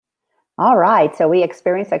All right. So we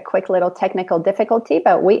experienced a quick little technical difficulty,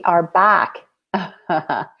 but we are back.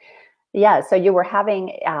 Yeah. So you were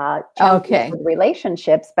having challenges Okay. with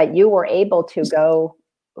relationships, but you were able to go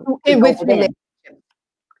With within. relationships,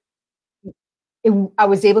 I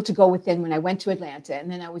was able to go within when I went to Atlanta,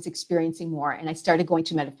 and then I was experiencing more. And I started going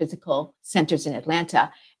to metaphysical centers in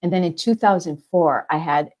Atlanta. And then in 2004, I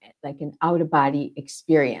had like an out of body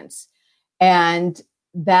experience. And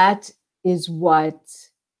that is what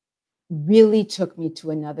really took me to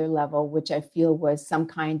another level, which I feel was some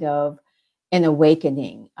kind of an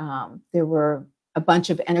awakening. There were a bunch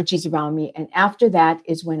of energies around me. And after that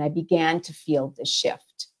is when I began to feel the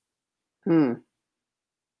shift. Hmm.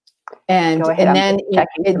 And Go ahead. and I'm then just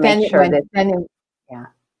checking to make then it sure went that, then it,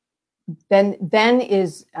 yeah. then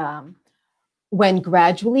is when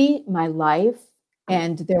gradually my life,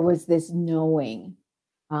 and there was this knowing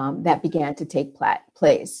that began to take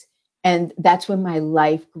place, and that's when my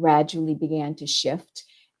life gradually began to shift.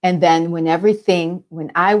 And then when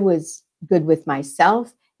I was good with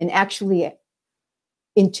myself, and actually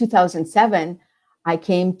in 2007 I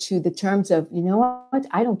came to the terms of, you know what,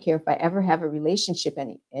 I don't care if I ever have a relationship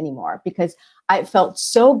anymore, because I felt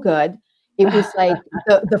so good. It was like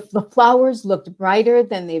the flowers looked brighter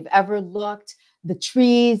than they've ever looked, the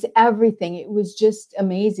trees, everything. It was just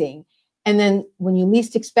amazing. And then when you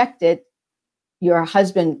least expect it, your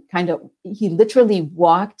husband he literally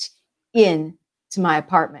walked in to my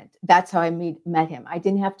apartment. That's how I met him. I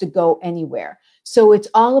didn't have to go anywhere. So it's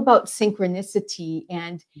all about synchronicity.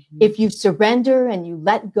 And if you surrender and you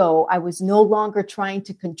let go, I was no longer trying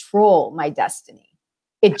to control my destiny.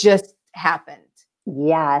 It just happened.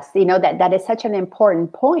 Yes, that is such an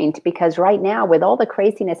important point, because right now, with all the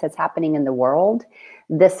craziness that's happening in the world,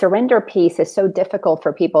 the surrender piece is so difficult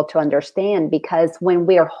for people to understand, because when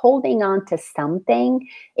we are holding on to something,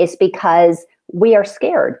 it's because we are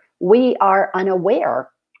scared. We are unaware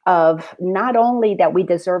of not only that we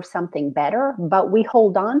deserve something better, but we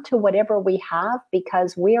hold on to whatever we have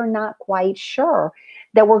because we are not quite sure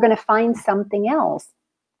that we're going to find something else.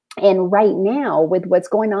 And right now, with what's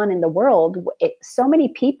going on in the world, so many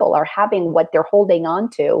people are having what they're holding on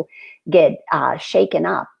to get shaken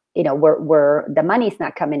up. Where the money's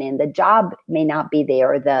not coming in, the job may not be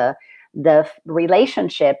there, the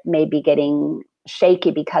relationship may be getting shaky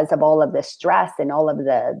because of all of the stress and all of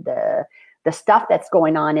the stuff that's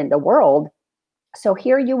going on in the world. So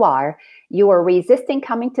here you are resisting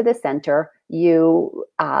coming to the center. You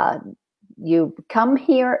come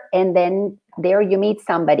here, and then there you meet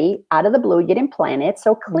somebody out of the blue. You didn't plan it.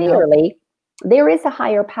 So No. clearly there is a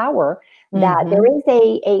higher power, that there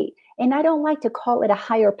Mm-hmm. is and I don't like to call it a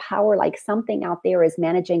higher power, like something out there is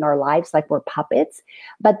managing our lives like we're puppets,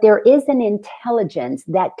 but there is an intelligence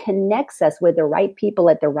that connects us with the right people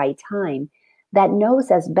at the right time, that knows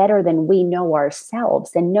us better than we know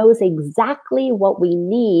ourselves, and knows exactly what we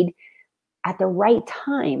need at the right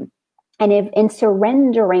time. And if in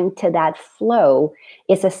surrendering to that flow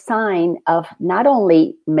is a sign of not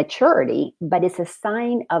only maturity, but it's a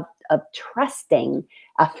sign of trusting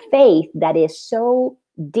a faith that is so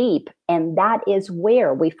deep. And that is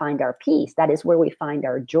where we find our peace. That is where we find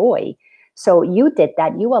our joy. So you did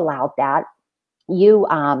that. You allowed that. You,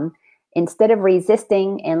 instead of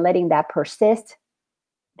resisting and letting that persist,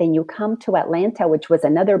 then you come to Atlanta, which was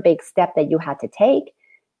another big step that you had to take,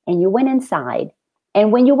 and you went inside.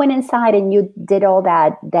 And when you went inside and you did all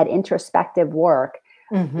that introspective work,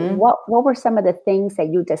 Mm-hmm. what were some of the things that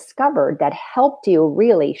you discovered that helped you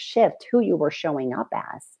really shift who you were showing up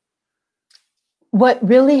as? What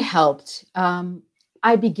really helped,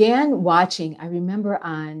 I began watching, I remember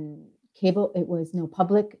on cable, it was no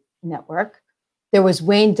public network. There was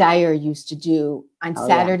Wayne Dyer used to do on Oh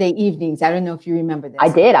yeah, Saturday evenings. I don't know if you remember I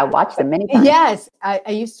this. did. I watched them many times. Yes, I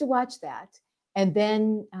used to watch that. And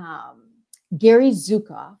then Gary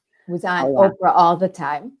Zukav was on Oh yeah, Oprah all the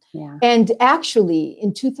time. yeah. And actually,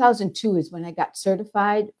 in 2002 is when I got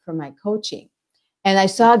certified for my coaching. And I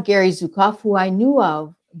saw Gary Zukav, who I knew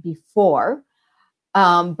of before,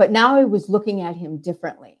 but now I was looking at him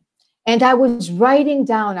differently. And I was writing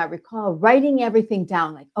down, I recall writing everything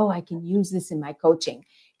down, like, oh, I can use this in my coaching.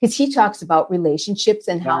 Because he talks about relationships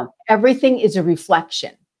and Yeah. how everything is a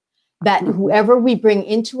reflection, that Mhm. whoever we bring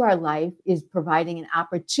into our life is providing an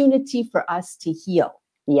opportunity for us to heal.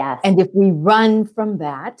 Yes. And if we run from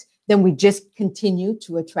that, then we just continue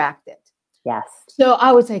to attract it. Yes. So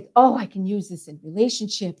I was like, oh, I can use this in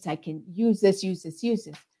relationships. I can use this, use this, use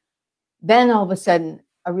this. Then all of a sudden,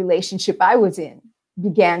 a relationship I was in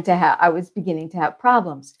I was beginning to have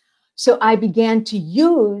problems. So I began to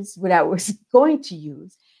use what I was going to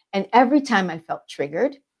use. And every time I felt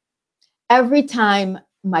triggered, every time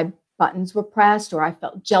my buttons were pressed, or I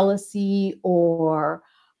felt jealousy or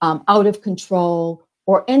out of control,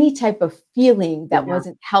 or any type of feeling that Yeah.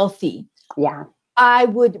 wasn't healthy, Yeah. I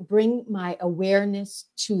would bring my awareness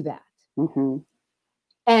to that. Mm-hmm.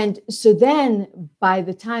 And so then by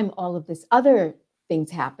the time all of this other things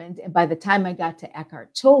happened, and by the time I got to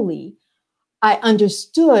Eckhart Tolle, I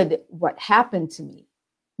understood what happened to me,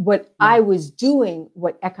 what Yeah. I was doing,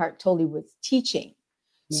 what Eckhart Tolle was teaching.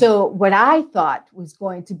 Yeah. So what I thought was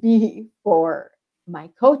going to be for my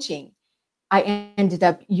coaching, I ended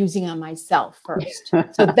up using on myself first.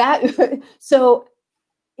 So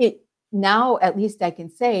it now at least I can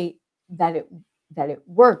say that it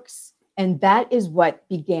works. And that is what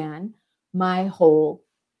began my whole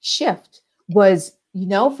shift was,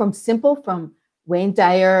 from Wayne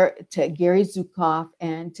Dyer to Gary Zukav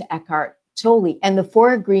and to Eckhart Tolle. And the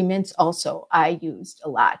Four Agreements also I used a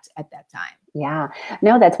lot at that time. Yeah,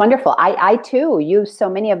 no, that's wonderful. I too use so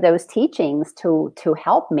many of those teachings to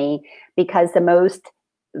help me, because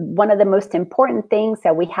one of the most important things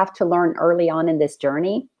that we have to learn early on in this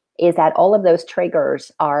journey is that all of those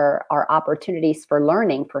triggers are opportunities for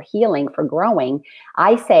learning, for healing, for growing.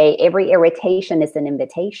 I say every irritation is an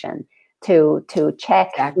invitation to check,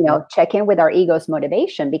 Exactly. check in with our ego's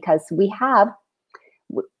motivation, because we have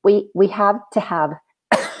to have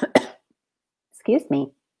excuse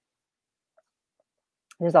me.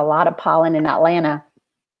 There's a lot of pollen in Atlanta.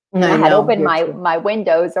 And I had opened my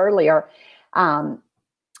windows earlier.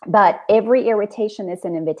 But every irritation is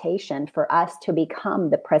an invitation for us to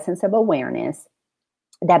become the presence of awareness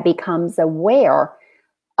that becomes aware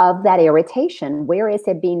of that irritation. Where is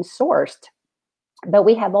it being sourced? But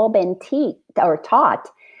we have all been taught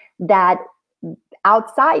that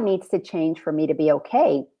outside needs to change for me to be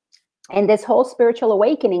okay. And this whole spiritual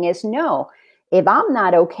awakening is no. If I'm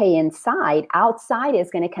not okay inside, outside is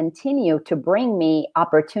going to continue to bring me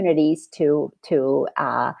opportunities to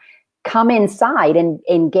come inside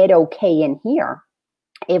and get okay in here.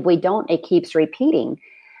 If we don't, it keeps repeating.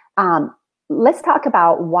 Let's talk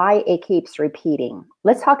about why it keeps repeating.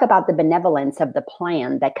 Let's talk about the benevolence of the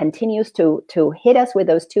plan that continues to hit us with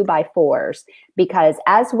those 2x4s. Because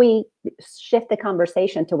as we shift the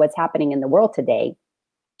conversation to what's happening in the world today,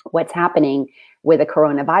 what's happening with the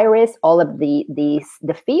coronavirus, all of the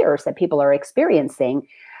fears that people are experiencing,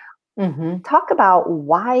 talk about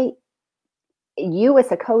why you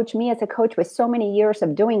as a coach, me as a coach with so many years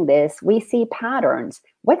of doing this, we see patterns.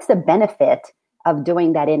 What's the benefit of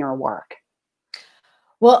doing that inner work?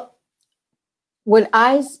 Well, what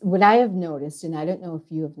I have noticed, and I don't know if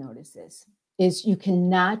you have noticed this, is you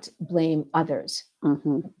cannot blame others.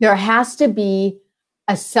 Mm-hmm. There has to be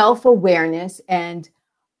a self-awareness, and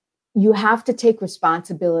you have to take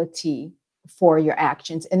responsibility for your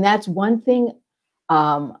actions. And that's one thing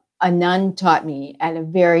a nun taught me at a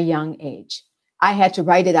very young age. I had to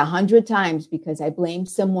write it 100 times because I blamed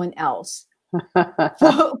someone else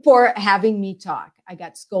for having me talk. I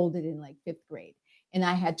got scolded in like 5th grade, and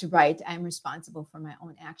I had to write, I'm responsible for my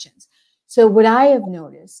own actions. So what I have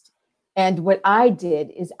noticed and what I did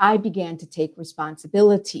is I began to take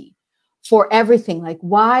responsibility for everything. Like,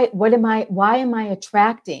 why am I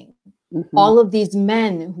attracting all of these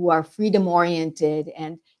men who are freedom oriented?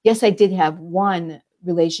 And yes, I did have one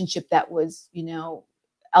relationship that was,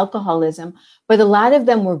 alcoholism, but a lot of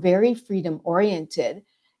them were very freedom oriented.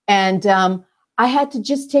 And I had to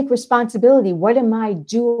just take responsibility. What am I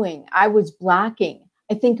doing? I was blocking,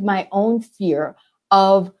 I think, my own fear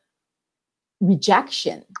of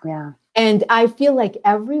rejection. Yeah. And I feel like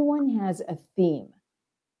everyone has a theme.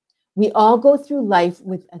 We all go through life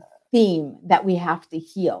with a theme that we have to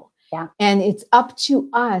heal. Yeah. And it's up to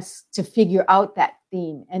us to figure out that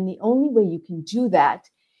theme. And the only way you can do that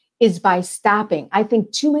is by stopping. I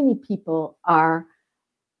think too many people are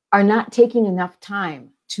not taking enough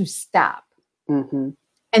time to stop. Mm-hmm.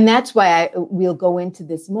 And that's why we'll go into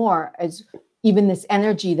this more, as even this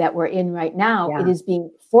energy that we're in right now, Yeah. It is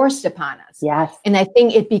being forced upon us. Yes. And I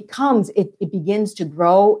think it begins to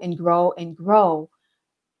grow and grow and grow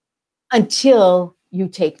until you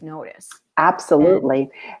take notice.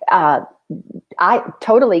 Absolutely. I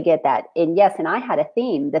totally get that. And yes, and I had the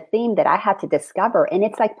theme that I had to discover, and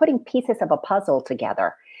it's like putting pieces of a puzzle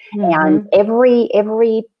together. And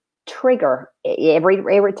every trigger, every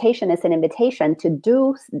irritation is an invitation to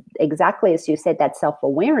do exactly as you said, that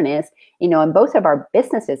self-awareness, and both of our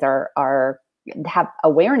businesses have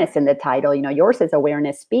awareness in the title. Yours is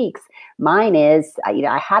Awareness Speaks. Mine is,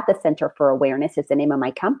 I had the Center for Awareness is the name of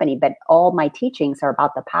my company, but all my teachings are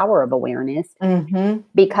about the power of awareness.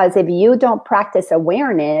 Because if you don't practice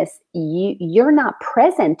awareness, you're not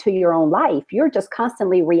present to your own life. You're just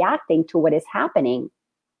constantly reacting to what is happening.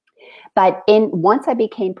 But once I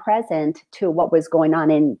became present to what was going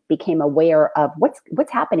on and became aware of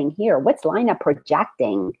what's happening here, what's Lina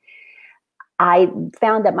projecting, I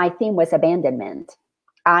found that my theme was abandonment.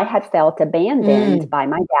 I had felt abandoned by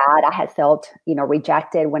my dad. I had felt,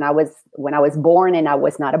 rejected when I was born, and I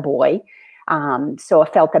was not a boy. So I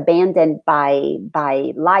felt abandoned by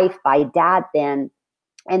life, by dad then.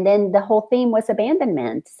 And then the whole theme was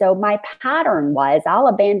abandonment. So my pattern was, I'll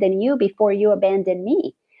abandon you before you abandon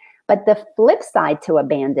me. But the flip side to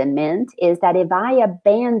abandonment is that if I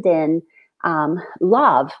abandon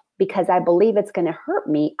love because I believe it's going to hurt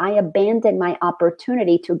me, I abandon my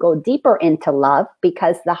opportunity to go deeper into love,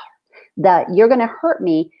 because the you're going to hurt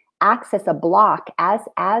me acts as a block, acts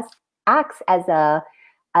as a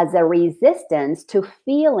resistance to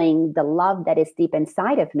feeling the love that is deep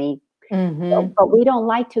inside of me. So, but we don't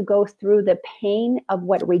like to go through the pain of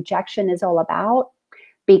what rejection is all about,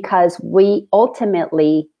 because we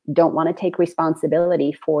ultimately don't want to take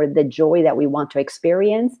responsibility for the joy that we want to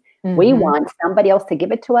experience. We want somebody else to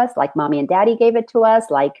give it to us, like mommy and daddy gave it to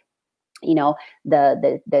us, like,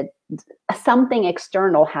 the something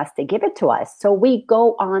external has to give it to us. So we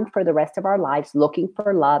go on for the rest of our lives looking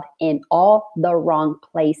for love in all the wrong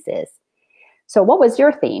places. So what was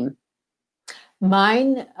your theme?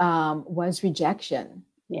 Mine was rejection.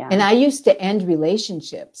 Yeah. And I used to end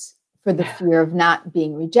relationships for the fear of not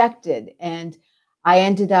being rejected. And I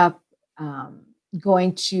ended up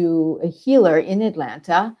going to a healer in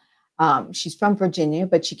Atlanta. She's from Virginia,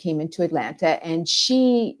 but she came into Atlanta, and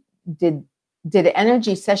she did an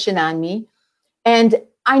energy session on me. And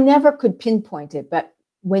I never could pinpoint it. But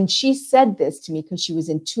when she said this to me, because she was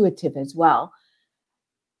intuitive as well,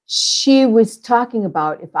 she was talking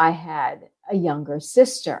about if I had a younger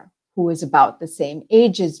sister who was about the same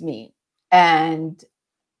age as me. And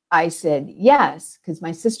I said, yes, because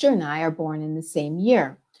my sister and I are born in the same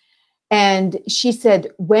year. And she said,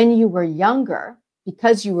 when you were younger,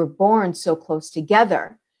 because you were born so close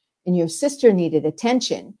together and your sister needed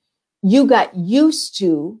attention, you got used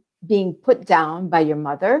to being put down by your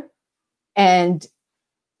mother. And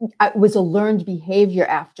it was a learned behavior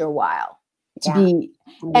after a while to be.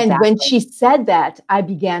 Exactly. And when she said that, I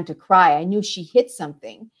began to cry. I knew she hit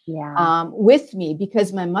something with me,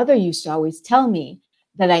 because my mother used to always tell me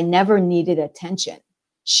that I never needed attention.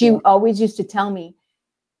 She always used to tell me,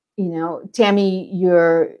 Tammy,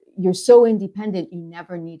 you're so independent, you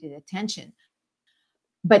never needed attention.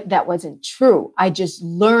 But that wasn't true. I just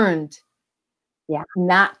learned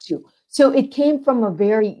not to. So it came from a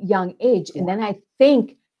very young age. And then I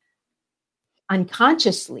think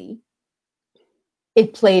unconsciously,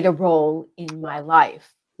 it played a role in my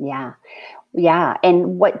life. Yeah. Yeah.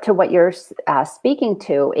 And what you're speaking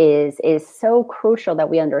to is so crucial that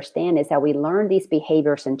we understand, is that we learn these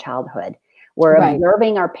behaviors in childhood. We're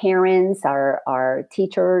observing our parents, our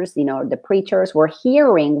teachers, the preachers. We're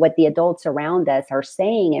hearing what the adults around us are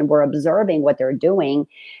saying, and we're observing what they're doing.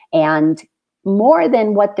 And more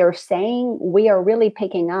than what they're saying, we are really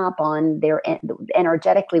picking up on their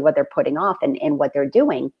energetically what they're putting off and what they're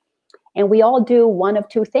doing. And we all do one of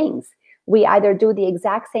two things. We either do the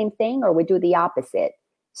exact same thing or we do the opposite.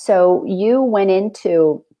 So you went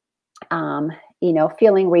into,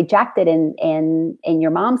 feeling rejected, and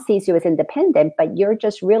your mom sees you as independent, but you're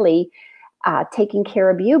just really taking care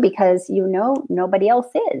of you because nobody else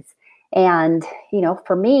is. And,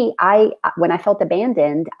 for me, when I felt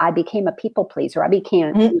abandoned, I became a people pleaser. I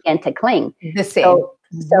began to cling. The same.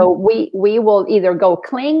 So we will either go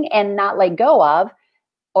cling and not let go of,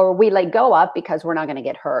 or we let go of because we're not going to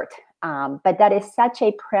get hurt. But that is such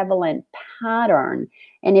a prevalent pattern.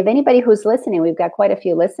 And if anybody who's listening, we've got quite a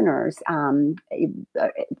few listeners,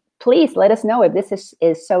 please let us know if this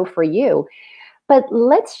is so for you. But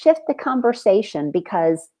let's shift the conversation,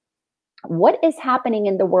 because what is happening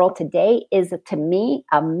in the world today is, to me,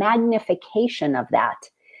 a magnification of that.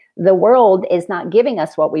 The world is not giving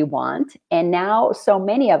us what we want. And now so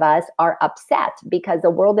many of us are upset because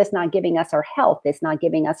the world is not giving us our health. It's not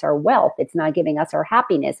giving us our wealth. It's not giving us our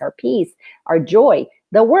happiness, our peace, our joy.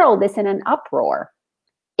 The world is in an uproar.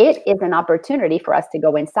 It is an opportunity for us to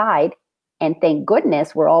go inside. And thank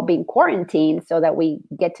goodness we're all being quarantined so that we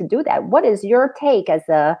get to do that. What is your take as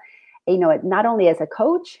not only as a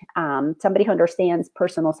coach, somebody who understands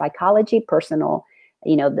personal psychology, personal,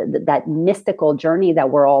 that mystical journey that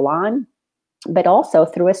we're all on, but also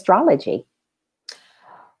through astrology?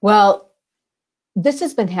 Well, this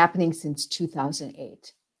has been happening since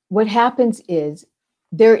 2008. What happens is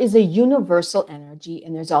there is a universal energy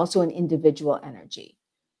and there's also an individual energy.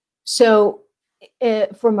 So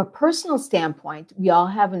from a personal standpoint, we all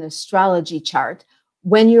have an astrology chart.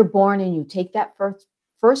 When you're born and you take that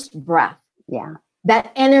first breath. Yeah.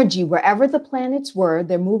 That energy, wherever the planets were,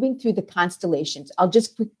 they're moving through the constellations. I'll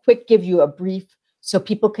just quick give you a brief so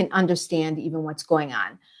people can understand even what's going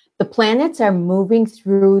on. The planets are moving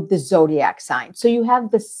through the zodiac sign. So you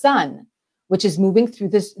have the sun, which is moving through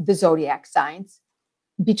the zodiac signs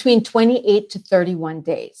between 28 to 31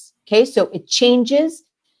 days. Okay, so it changes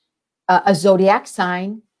a zodiac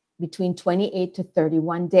sign between 28 to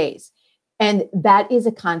 31 days. And that is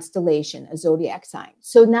a constellation, a zodiac sign.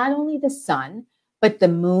 So not only the sun, but the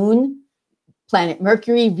moon, planet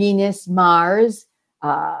Mercury, Venus, Mars,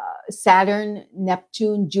 Saturn,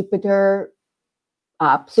 Neptune, Jupiter,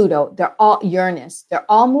 Pluto, they're all Uranus, they're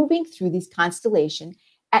all moving through these constellations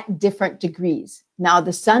at different degrees. Now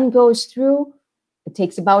the sun goes through, it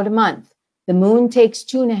takes about a month. The moon takes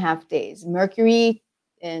 2.5 days. Mercury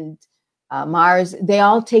and Mars, they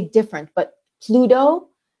all take different, but Pluto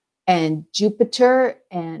and Jupiter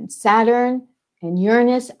and Saturn and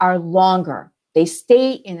Uranus are longer. They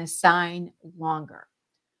stay in a sign longer.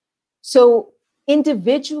 So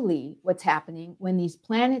individually, what's happening when these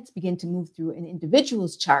planets begin to move through an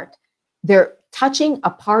individual's chart, they're touching a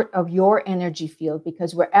part of your energy field,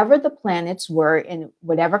 because wherever the planets were in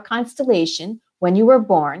whatever constellation when you were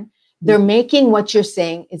born, they're making what you're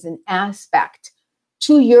saying is an aspect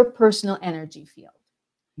to your personal energy field.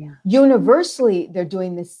 Yeah. Universally, they're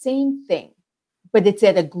doing the same thing, but it's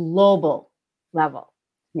at a global level.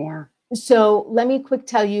 Yeah. So let me quick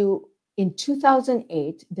tell you, in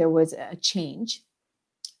 2008, there was a change.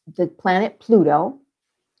 The planet Pluto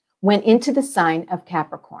went into the sign of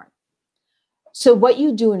Capricorn. So what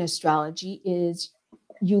you do in astrology is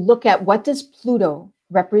you look at what does Pluto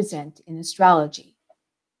represent in astrology.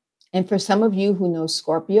 And for some of you who know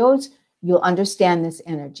Scorpios, you'll understand this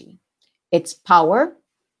energy. It's power,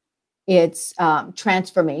 it's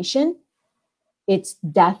transformation, it's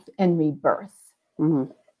death and rebirth.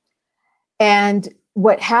 Mm-hmm. And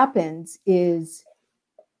what happens is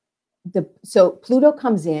so Pluto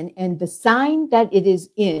comes in, and the sign that it is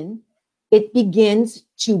in, it begins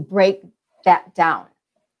to break that down.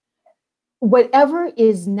 Whatever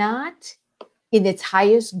is not in its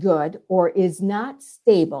highest good or is not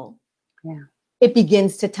stable, it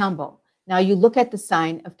begins to tumble. Now you look at the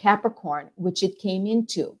sign of Capricorn, which it came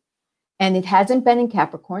into, and it hasn't been in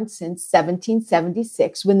Capricorn since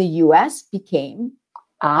 1776 when the US became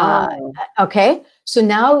okay. So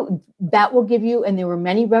now that will give you, and there were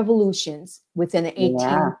many revolutions within an 18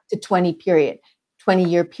 to 20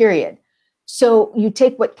 year period. So you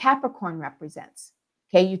take what Capricorn represents.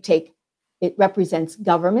 Okay. It represents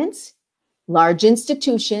governments, large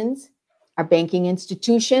institutions, our banking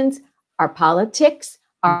institutions, our politics,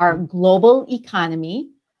 our global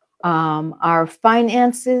economy, our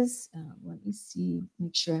finances. Let me see,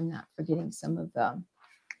 make sure I'm not forgetting some of them.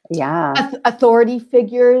 Authority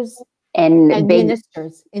figures and big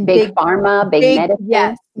ministers in big pharma, big medicine.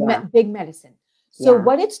 Yes, big medicine. So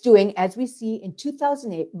what it's doing, as we see in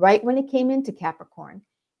 2008, right when it came into Capricorn,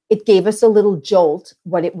 it gave us a little jolt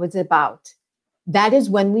what it was about. That is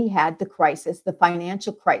when we had the crisis, the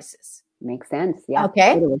financial crisis. Makes sense. Yeah.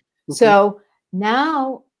 Okay. Totally. Mm-hmm. So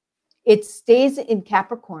now it stays in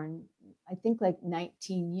Capricorn, I think like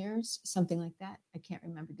 19 years, something like that. I can't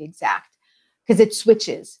remember the exact, because it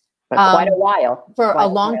switches. But quite a while. For a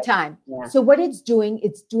long time. Yeah. So what it's doing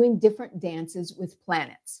different dances with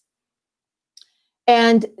planets.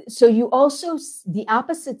 And so you also, the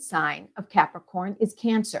opposite sign of Capricorn is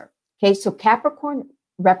Cancer. Okay, so Capricorn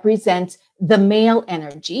represents the male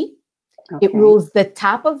energy. Okay. It rules the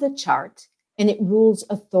top of the chart, and it rules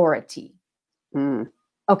authority.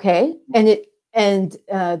 Okay, and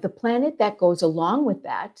the planet that goes along with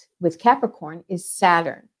that, with Capricorn, is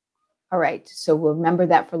Saturn. All right, so we'll remember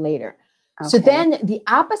that for later. Okay. So then the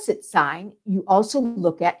opposite sign you also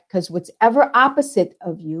look at, because whatever opposite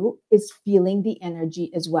of you is feeling the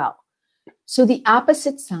energy as well. So the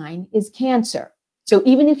opposite sign is Cancer. So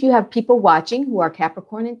even if you have people watching who are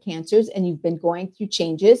Capricorn and Cancers and you've been going through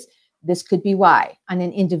changes, this could be why on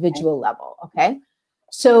an individual level, okay?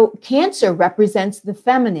 So Cancer represents the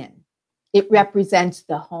feminine. It represents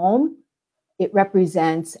the home. It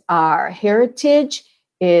represents our heritage.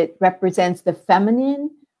 It represents the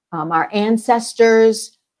feminine, our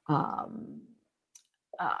ancestors,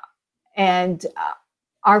 and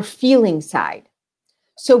our feeling side.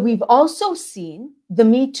 So we've also seen the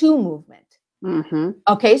Me Too movement. Mm-hmm.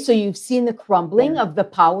 Okay, so you've seen the crumbling of the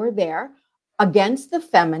power there against the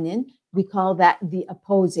feminine. We call that the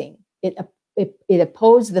opposing. It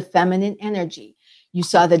opposed the feminine energy. You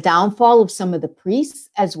saw the downfall of some of the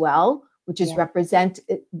priests as well, which is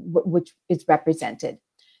represented.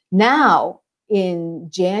 Now in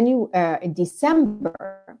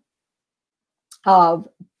December of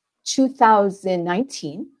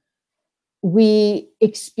 2019, we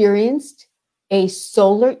experienced a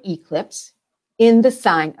solar eclipse in the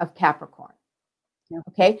sign of Capricorn.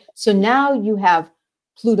 Okay, so now you have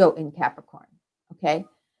Pluto in Capricorn. Okay,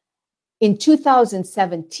 in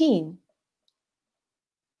 2017,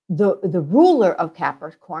 the ruler of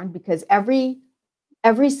Capricorn, because every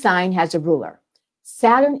sign has a ruler,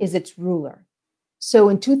 Saturn is its ruler. So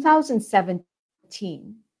in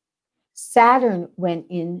 2017, Saturn went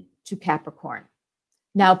into Capricorn.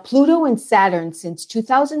 Now, Pluto and Saturn, since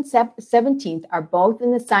 2017, are both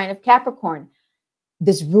in the sign of Capricorn.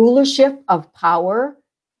 This rulership of power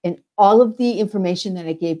and all of the information that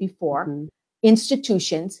I gave before,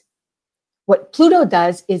 institutions, what Pluto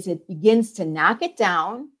does is it begins to knock it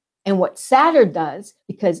down. And what Saturn does,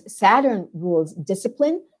 because Saturn rules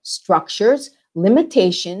discipline, structures,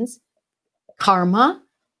 limitations, karma,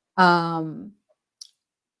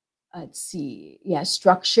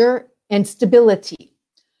 structure and stability.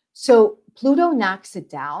 So Pluto knocks it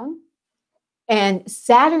down, and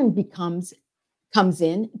Saturn comes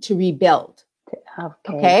in to rebuild.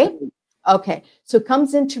 Okay. So it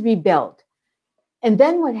comes in to rebuild. And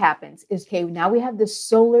then what happens is, now we have this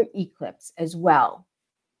solar eclipse as well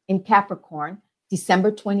in Capricorn,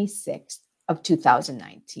 December 26th of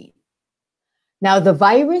 2019. Now the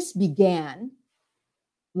virus began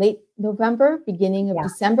late November, beginning of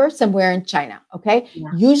December, somewhere in China. Okay. Yeah.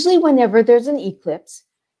 Usually whenever there's an eclipse,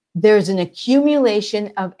 there's an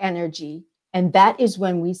accumulation of energy, and that is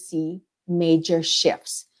when we see major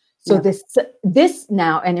shifts. So this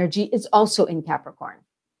now energy is also in Capricorn.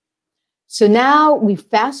 So now we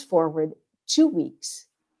fast forward 2 weeks,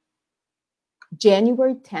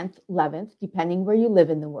 January 10th, 11th, depending where you live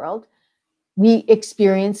in the world, we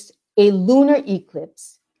experienced a lunar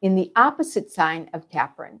eclipse in the opposite sign of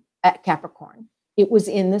Capricorn. It was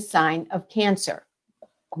in the sign of Cancer.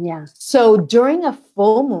 Yeah. So during a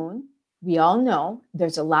full moon, we all know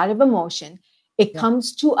there's a lot of emotion. It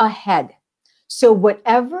comes to a head. So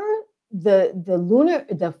whatever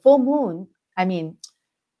the full moon,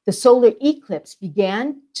 the solar eclipse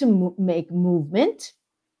began to make movement,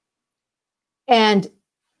 and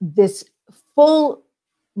this full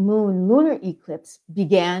moon lunar eclipse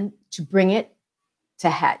began to bring it to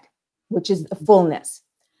head, which is the fullness.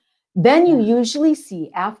 Then you usually see,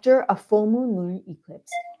 after a full moon lunar eclipse,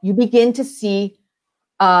 you begin to see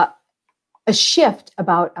a shift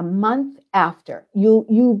about a month after.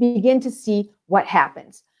 You begin to see what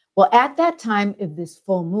happens. Well, at that time of this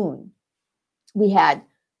full moon, we had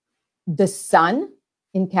the sun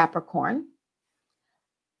in Capricorn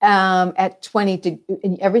at 20,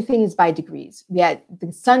 and everything is by degrees. We had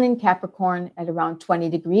the sun in Capricorn at around 20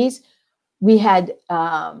 degrees. We had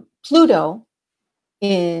Pluto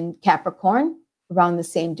in Capricorn around the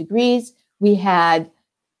same degrees. We had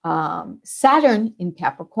Saturn in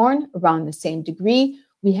Capricorn around the same degree.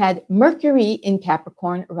 We had Mercury in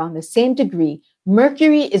Capricorn around the same degree.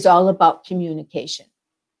 Mercury is all about communication.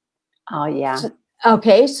 Oh, yeah.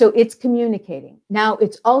 So it's communicating. Now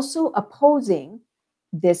it's also opposing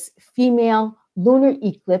this female lunar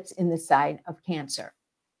eclipse in the sign of Cancer.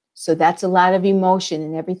 So that's a lot of emotion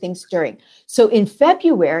and everything stirring. So in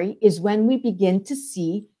February is when we begin to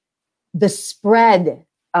see the spread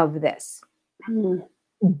of this.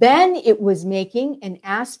 Then it was making an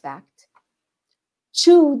aspect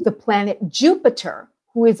to the planet Jupiter,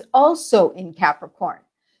 who is also in Capricorn.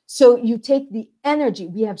 So you take the energy,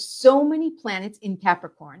 we have so many planets in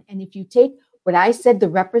Capricorn. And if you take what I said, the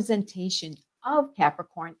representation of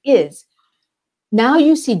Capricorn is, now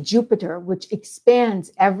you see Jupiter, which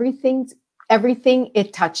expands everything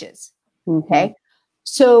it touches. Okay.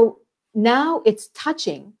 So now it's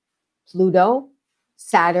touching Pluto,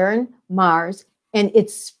 Saturn, Mars, and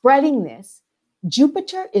it's spreading this.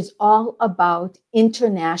 Jupiter is all about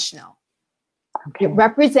international. Okay. It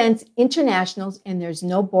represents internationals, and there's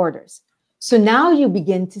no borders. So now you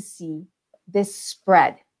begin to see this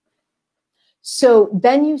spread. So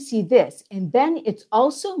then you see this, and then it's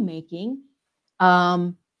also making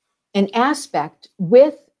an aspect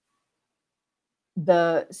with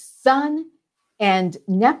the Sun and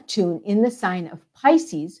Neptune in the sign of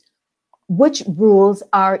Pisces, which rules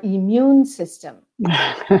our immune system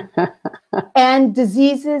and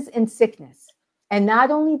diseases and sickness. And not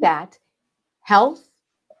only that, health,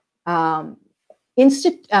 mental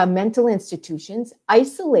institutions,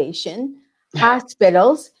 isolation,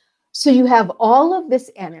 hospitals. So you have all of this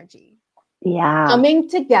energy coming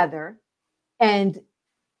together, and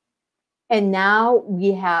now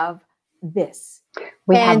we have this.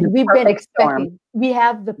 We have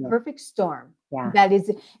the perfect storm. Yeah. That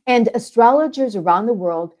is, and astrologers around the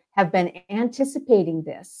world have been anticipating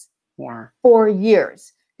this Yeah. for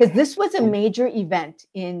years, because this was a major event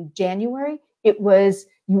in January. It was,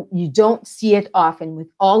 you don't see it often, with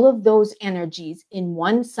all of those energies in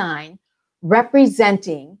one sign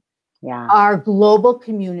representing our global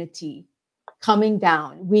community coming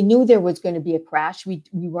down. We knew there was going to be a crash. We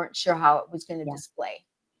weren't sure how it was going to display.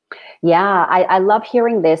 Yeah, I love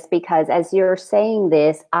hearing this, because as you're saying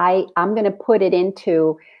this, I'm going to put it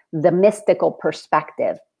into the mystical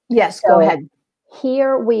perspective. Yes, go ahead.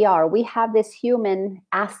 Here we are. We have this human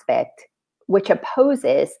aspect which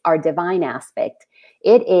opposes our divine aspect.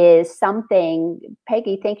 It is something,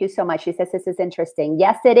 Peggy, thank you so much. She says this is interesting.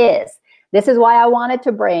 Yes, it is. This is why I wanted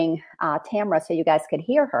to bring Tamra so you guys could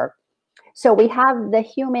hear her. So we have the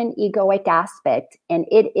human egoic aspect, and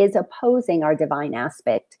it is opposing our divine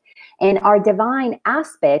aspect. And our divine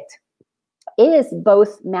aspect is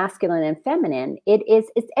both masculine and feminine.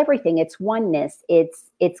 It's everything. It's oneness.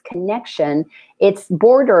 It's connection. It's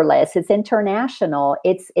borderless. It's international.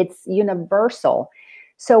 It's universal.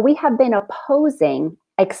 So we have been opposing,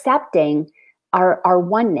 accepting our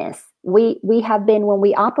oneness. We have been, when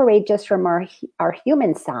we operate just from our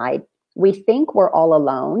human side, we think we're all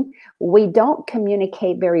alone. We don't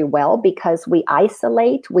communicate very well because we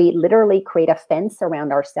isolate. We literally create a fence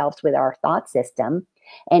around ourselves with our thought system.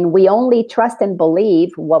 And we only trust and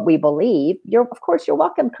believe what we believe. Of course, you're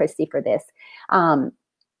welcome, Christy, for this.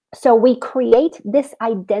 So we create this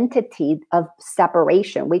identity of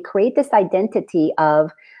separation. We create this identity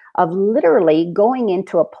of literally going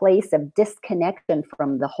into a place of disconnection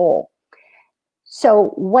from the whole. So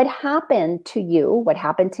what happened to you, what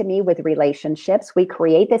happened to me with relationships, we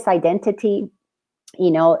create this identity,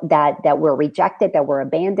 that we're rejected, that we're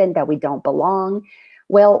abandoned, that we don't belong.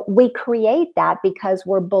 Well, we create that because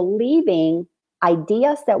we're believing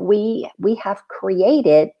ideas that we have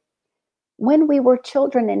created when we were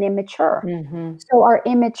children and immature. Mm-hmm. So our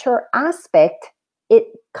immature aspect, it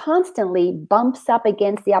constantly bumps up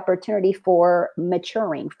against the opportunity for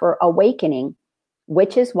maturing, for awakening,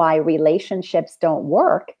 which is why relationships don't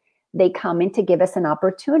work. They come in to give us an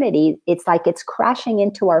opportunity. It's like it's crashing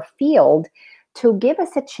into our field to give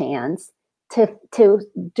us a chance to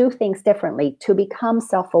do things differently, to become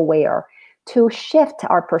self-aware, to shift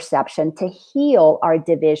our perception, to heal our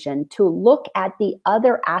division, to look at the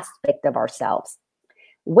other aspect of ourselves,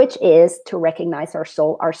 which is to recognize our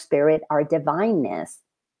soul, our spirit, our divineness.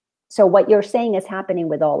 So what you're saying is happening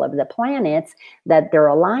with all of the planets, that they're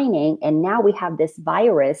aligning, and now we have this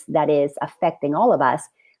virus that is affecting all of us.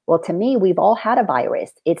 Well, to me, we've all had a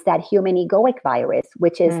virus. It's that human egoic virus,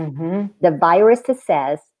 which is the virus that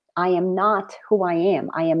says, I am not who I am.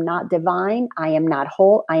 I am not divine. I am not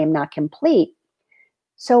whole. I am not complete.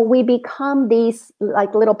 So we become these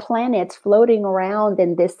like little planets floating around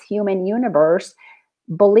in this human universe,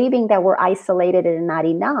 believing that we're isolated and not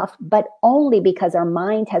enough, but only because our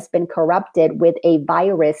mind has been corrupted with a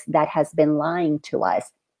virus that has been lying to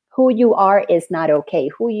us. Who you are is not okay.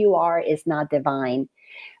 Who you are is not divine.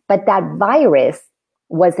 But that virus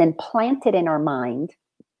was implanted in our mind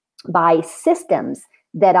by systems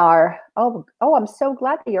that are, I'm so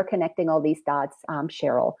glad that you're connecting all these dots,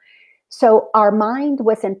 Cheryl. So our mind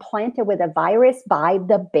was implanted with a virus by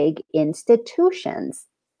the big institutions.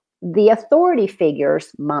 The authority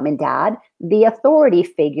figures, mom and dad, the authority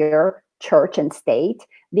figure, church and state,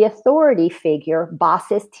 the authority figure,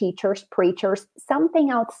 bosses, teachers, preachers, something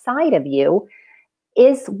outside of you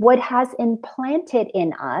is what has implanted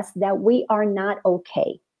in us that we are not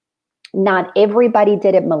okay. Not everybody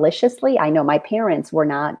did it maliciously. I know my parents were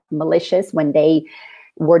not malicious when they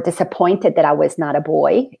were disappointed that I was not a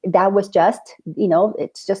boy. That was just,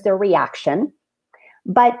 it's just a reaction.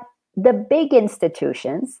 But the big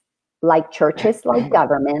institutions, like churches, like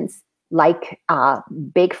governments, like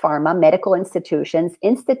big pharma, medical institutions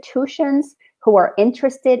who are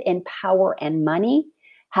interested in power and money,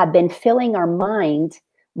 have been filling our mind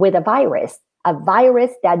with a virus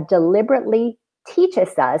that deliberately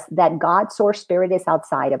teaches us that God, source, spirit is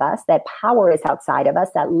outside of us, that power is outside of us,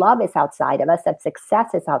 that love is outside of us, that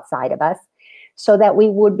success is outside of us, so that we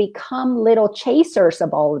would become little chasers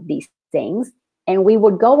of all of these things. And we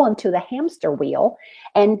would go onto the hamster wheel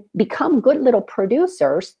and become good little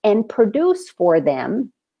producers and produce for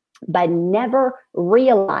them, but never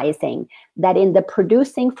realizing that in the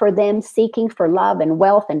producing for them, seeking for love and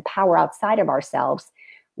wealth and power outside of ourselves,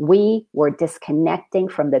 we were disconnecting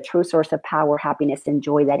from the true source of power, happiness, and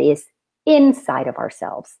joy that is inside of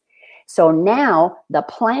ourselves. So now the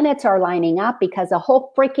planets are lining up because the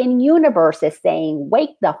whole freaking universe is saying,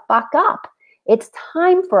 wake the fuck up. It's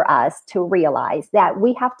time for us to realize that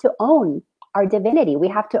we have to own our divinity. We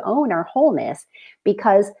have to own our wholeness,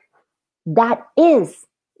 because that is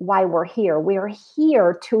why we're here. We're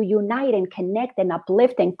here to unite and connect and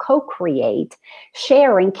uplift and co-create,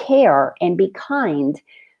 share and care and be kind.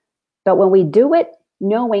 But when we do it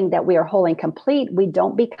knowing that we are whole and complete, we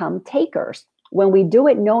don't become takers. When we do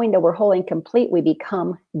it knowing that we're whole and complete, we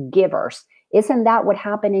become givers. Isn't that what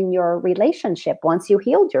happened in your relationship? Once you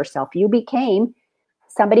healed yourself, you became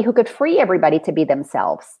somebody who could free everybody to be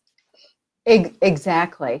themselves.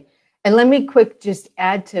 Exactly. And let me just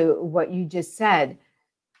add to what you just said.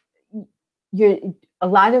 A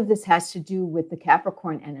lot of this has to do with the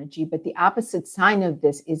Capricorn energy, but the opposite sign of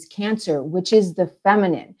this is Cancer, which is the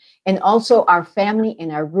feminine, and also our family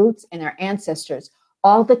and our roots and our ancestors.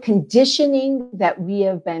 All the conditioning that we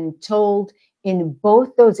have been told in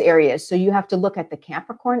both those areas. So you have to look at the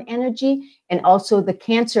Capricorn energy and also the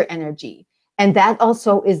Cancer energy. And that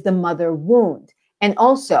also is the mother wound, and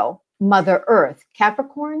also Mother Earth.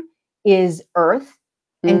 Capricorn is Earth,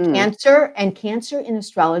 and Cancer in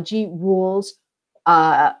astrology rules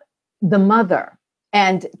the mother,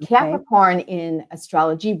 and Capricorn in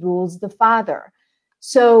astrology rules the father.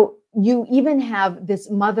 So you even have this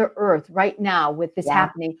Mother Earth right now with this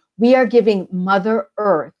happening. We are giving Mother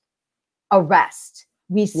Earth a rest.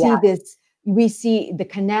 We see this. We see the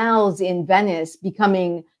canals in Venice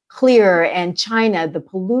becoming clear, and China, the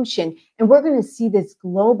pollution, and we're going to see this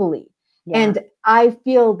globally. And I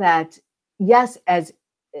feel that, yes, as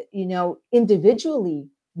you know, individually,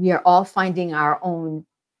 we are all finding our own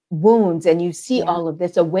wounds, and you see all of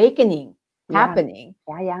this awakening happening.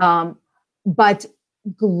 But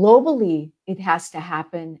globally, it has to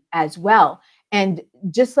happen as well. And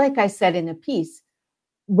just like I said in a piece,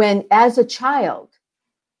 when as a child,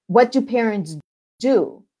 what do parents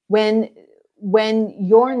do when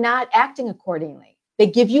you're not acting accordingly? They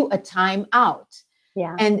give you a time out.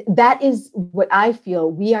 And that is what I feel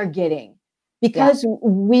we are getting, because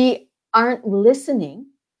we aren't listening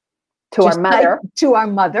to our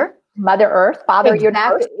mother, Mother Earth, Father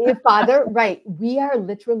Universe. Father, right. We are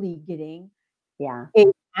literally getting a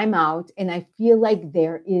time out, and I feel like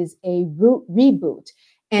there is a reboot.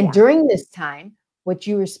 And during this time, what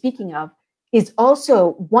you were speaking of is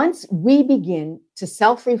also, once we begin to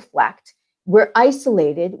self-reflect, we're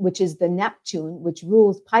isolated, which is the Neptune, which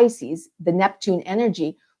rules Pisces, the Neptune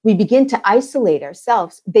energy. We begin to isolate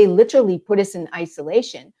ourselves. They literally put us in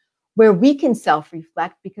isolation, where we can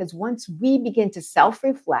self-reflect, because once we begin to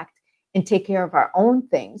self-reflect and take care of our own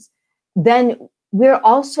things, then we're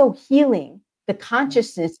also healing the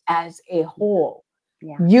consciousness as a whole.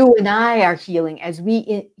 You and I are healing as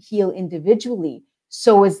we heal individually.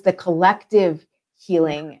 So is the collective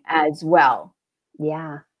healing as well.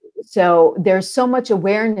 So there's so much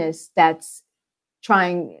awareness that's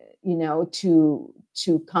trying,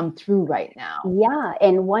 to come through right now.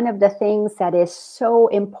 And one of the things that is so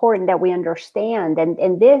important that we understand,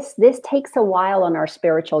 and this takes a while on our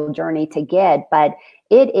spiritual journey to get, but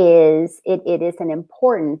it is an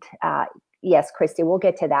important, yes, Christy, we'll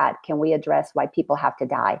get to that. Can we address why people have to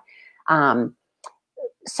die?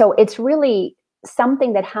 So it's really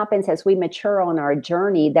something that happens as we mature on our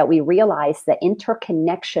journey, that we realize the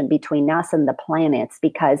interconnection between us and the planets,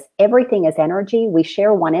 because everything is energy. We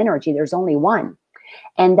share one energy. There's only one.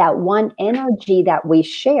 And that one energy that we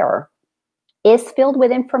share is filled with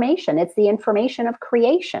information. It's the information of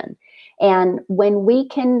creation. And when we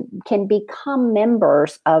can become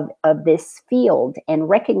members of this field and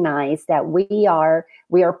recognize that we are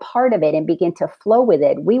part of it and begin to flow with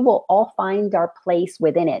it, we will all find our place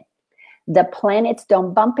within it. The planets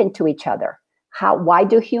don't bump into each other. Why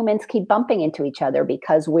do humans keep bumping into each other?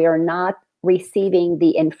 Because we are not receiving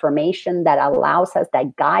the information that allows us,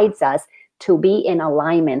 that guides us to be in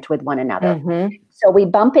alignment with one another. So we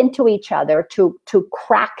bump into each other to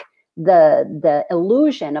crack the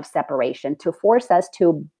illusion of separation, to force us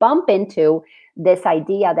to bump into this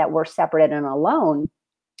idea that we're separate and alone.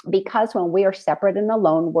 Because when we are separate and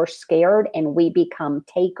alone, we're scared and we become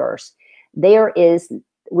takers.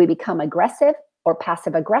 We become aggressive or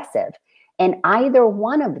passive aggressive. And either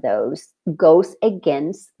one of those goes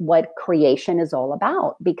against what creation is all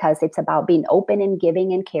about, because it's about being open and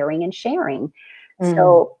giving and caring and sharing.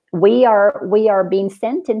 So we are being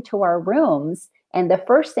sent into our rooms, and the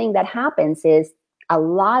first thing that happens is a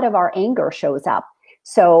lot of our anger shows up.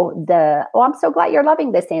 So I'm so glad you're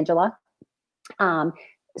loving this, Angela.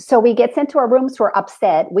 So we get sent to our rooms, we're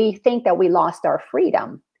upset. We think that we lost our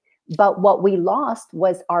freedom. But what we lost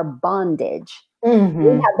was our bondage. We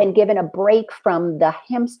have been given a break from the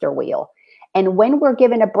hamster wheel. And when we're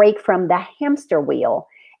given a break from the hamster wheel,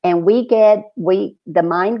 and the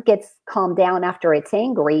mind gets calmed down after it's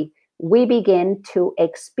angry, we begin to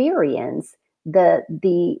experience the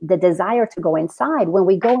desire to go inside. When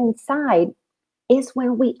we go inside is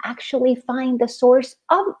when we actually find the source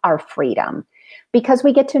of our freedom, because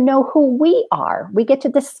we get to know who we are. We get to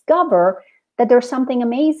discover that there's something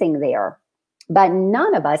amazing there. But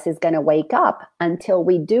none of us is going to wake up until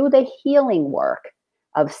we do the healing work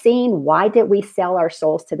of seeing, why did we sell our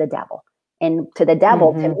souls to the devil? And to the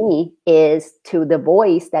devil, to me, is to the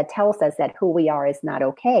voice that tells us that who we are is not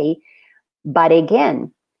okay. But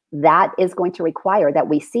again, that is going to require that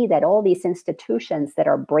we see that all these institutions that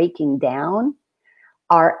are breaking down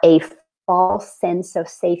are a false sense of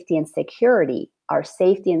safety and security. Our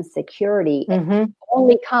safety and security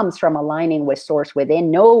only comes from aligning with source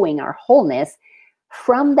within, knowing our wholeness.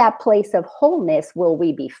 From that place of wholeness will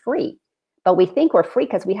we be free. But we think we're free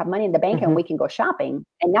because we have money in the bank and we can go shopping.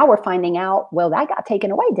 And now we're finding out, well, that got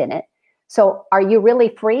taken away, didn't it? So are you really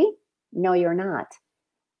free? No, you're not.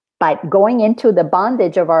 But going into the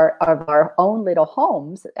bondage of our own little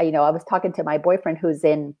homes, I was talking to my boyfriend who's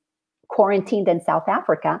quarantined in South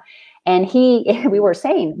Africa, and we were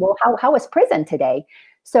saying, well, how is prison today?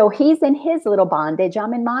 So he's in his little bondage.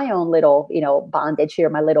 I'm in my own little, bondage here,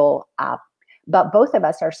 my little, but both of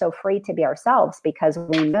us are so free to be ourselves, because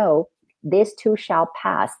we know this too shall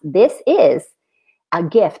pass. This is a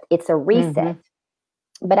gift. It's a reset.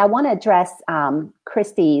 But I want to address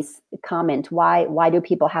Christy's comment. Why do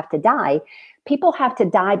people have to die? People have to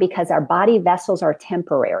die because our body vessels are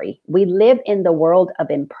temporary. We live in the world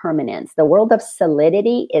of impermanence. The world of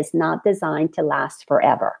solidity is not designed to last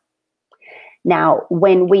forever. Now,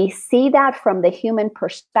 when we see that from the human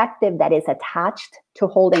perspective that is attached to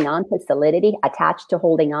holding on to solidity, attached to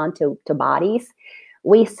holding on to bodies,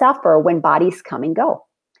 we suffer when bodies come and go.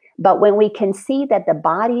 But when we can see that the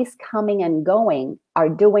bodies coming and going are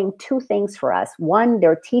doing two things for us. One,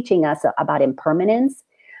 they're teaching us about impermanence.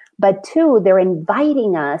 But two, they're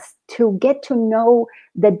inviting us to get to know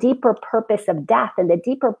the deeper purpose of death. And the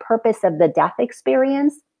deeper purpose of the death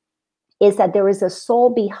experience is that there is a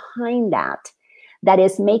soul behind that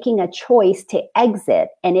is making a choice to exit.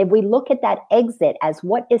 And if we look at that exit as,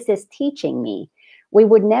 what is this teaching me? We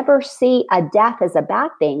would never see a death as a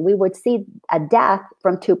bad thing. We would see a death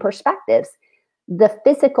from two perspectives. The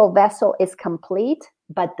physical vessel is complete,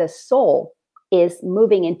 but the soul is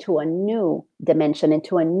moving into a new dimension,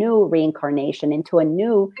 into a new reincarnation, into a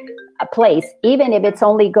new place, even if it's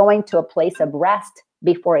only going to a place of rest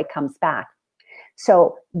before it comes back.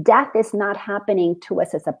 So death is not happening to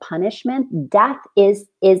us as a punishment. Death is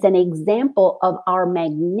an example of our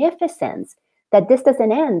magnificence, that this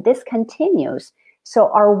doesn't end, this continues.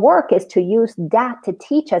 So our work is to use death to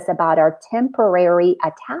teach us about our temporary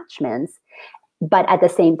attachments, but at the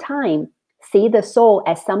same time, see the soul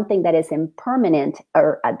as something that is impermanent,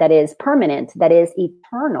 or that is permanent, that is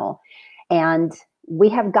eternal. And we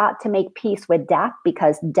have got to make peace with death,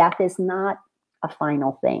 because death is not a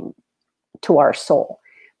final thing to our soul,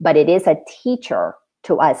 but it is a teacher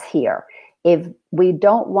to us here. If we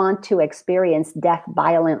don't want to experience death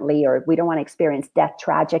violently, or we don't want to experience death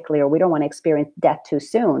tragically, or we don't want to experience death too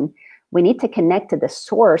soon, we need to connect to the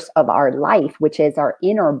source of our life, which is our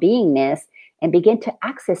inner beingness, and begin to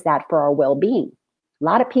access that for our well-being. A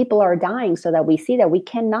lot of people are dying so that we see that we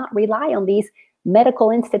cannot rely on these medical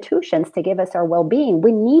institutions to give us our well-being.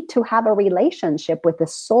 We need to have a relationship with the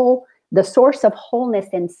soul, the source of wholeness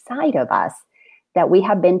inside of us that we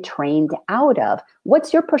have been trained out of.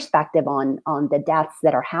 What's your perspective on the deaths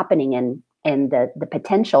that are happening and the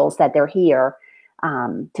potentials that they're here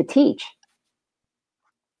to teach?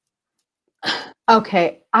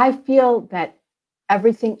 Okay, I feel that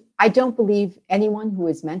I don't believe anyone who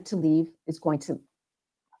is meant to leave is going to.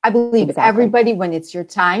 I believe everybody when it's your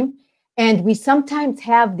time. And we sometimes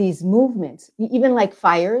have these movements, even like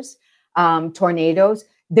fires, tornadoes.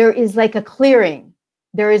 There is like a clearing.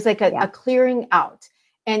 There is like a clearing out.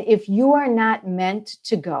 And if you are not meant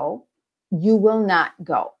to go, you will not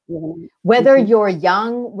go. Whether you're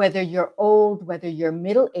young, whether you're old, whether you're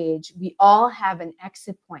middle-aged, we all have an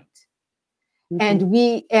exit point.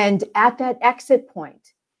 And at that exit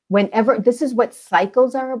point, whenever, this is what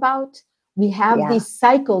cycles are about. We have these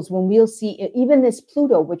cycles when we'll see even this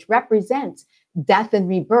Pluto, which represents death and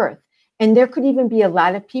rebirth. And there could even be a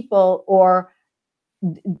lot of people, or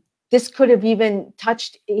this could have even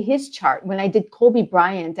touched his chart. When I did Kobe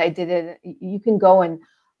Bryant, I did it. You can go and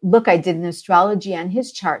look. I did an astrology on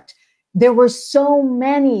his chart. There were so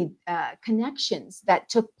many connections that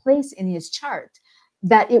took place in his chart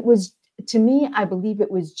that it was, to me, I believe it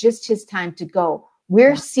was just his time to go.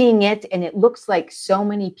 We're seeing it, and it looks like so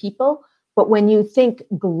many people. But when you think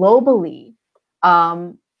globally,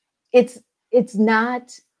 it's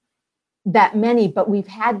not that many, but we've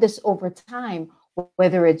had this over time,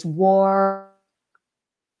 whether it's war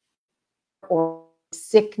or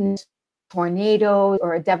sickness, tornadoes,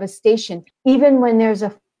 or a devastation. Even when there's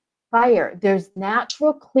a fire, there's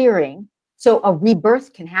natural clearing, so a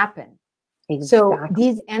rebirth can happen. Exactly. So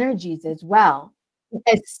these energies as well,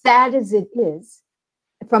 as sad as it is,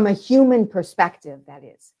 from a human perspective, that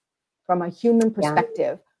is, from a human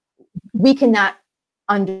perspective, we cannot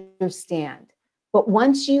understand. But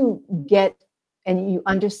once you get and you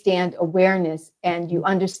understand awareness and you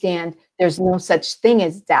understand there's no such thing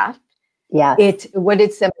as death. Yeah. It's what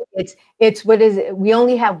is it? We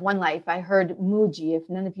only have one life. I heard Mooji, if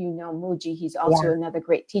none of you know Mooji, he's also another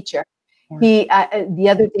great teacher. Yeah. He the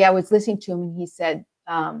other day I was listening to him and he said,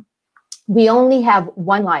 we only have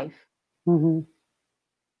one life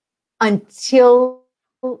until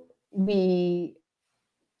we're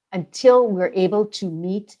able to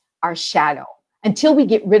meet our shadow, until we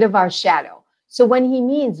get rid of our shadow. So when he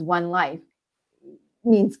means one life,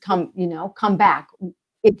 means come back.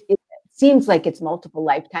 It seems like it's multiple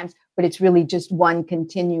lifetimes, but it's really just one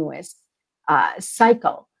continuous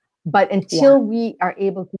cycle. But until we are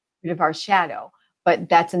able to get rid of our shadow, but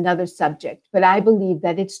that's another subject. But I believe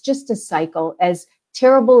that it's just a cycle, as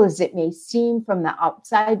terrible as it may seem from the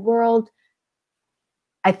outside world.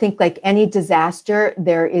 I think like any disaster,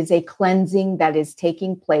 there is a cleansing that is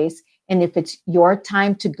taking place. And if it's your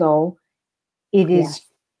time to go, it is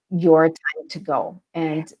your time to go.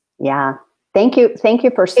 And thank you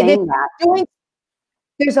for saying that.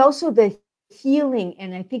 There's also the healing,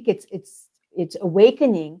 and I think it's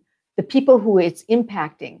awakening the people who it's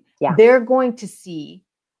impacting. They're going to see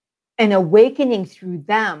an awakening through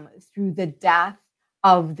them, through the death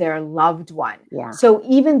of their loved one. So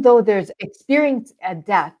even though there's experience at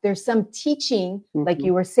death, there's some teaching, like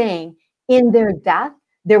you were saying, in their death,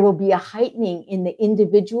 there will be a heightening in the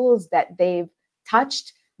individuals that they've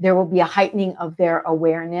touched. There will be a heightening of their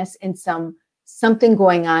awareness and something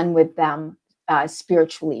going on with them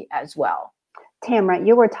spiritually as well. Tamara,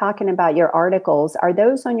 you were talking about your articles. Are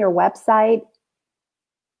those on your website?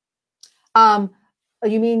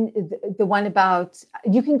 You mean the one about,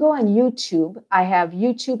 you can go on YouTube. I have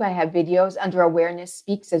videos under Awareness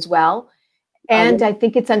Speaks as well. And I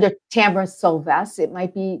think it's under Tamara Solves. It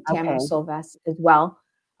might be Tamara Solves as well.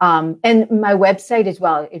 And my website as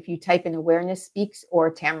well. If you type in Awareness Speaks or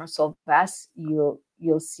Tamara Solves, you'll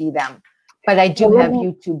see them. But I do have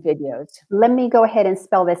YouTube videos. Let me go ahead and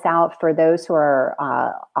spell this out for those who are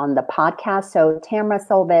on the podcast. So Tamara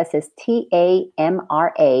Solves is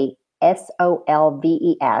TAMRA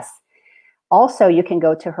SOLVES. Also, you can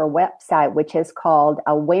go to her website, which is called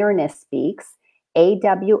Awareness Speaks,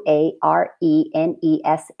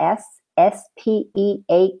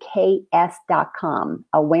 AwarenessSpeaks.com.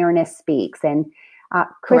 Awareness Speaks. And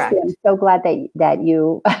Christy, I'm so glad that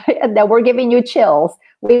you that we're giving you chills.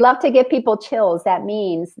 We love to give people chills. That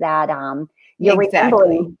means that you're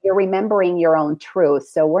remembering your own truth.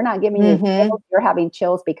 So we're not giving you chills. You're having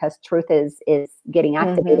chills because truth is getting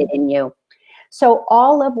activated in you. So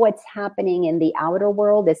all of what's happening in the outer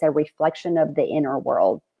world is a reflection of the inner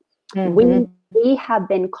world. We have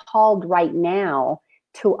been called right now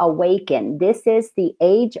to awaken. This is the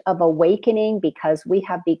age of awakening because we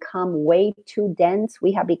have become way too dense.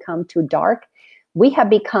 We have become too dark. We have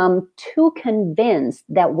become too convinced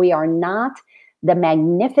that we are not the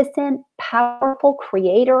magnificent, powerful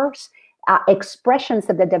creators, expressions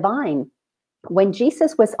of the divine. When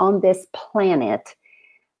Jesus was on this planet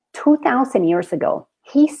 2,000 years ago,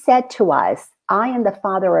 he said to us, I and the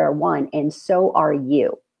Father are one, and so are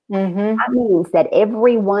you. That means that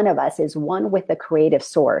every one of us is one with the creative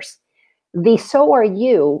source. The so are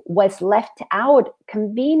you was left out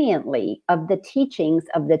conveniently of the teachings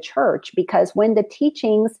of the church, because when the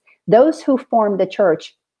teachings, those who formed the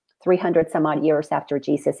church 300 some odd years after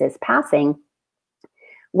Jesus' passing,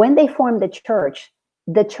 when they formed the church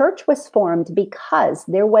was formed because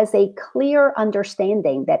there was a clear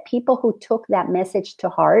understanding that people who took that message to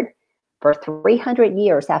heart for 300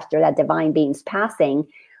 years after that divine being's passing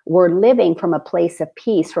were living from a place of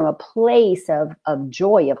peace, from a place of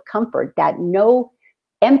joy, of comfort that no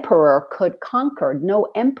emperor could conquer, no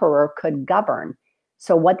emperor could govern.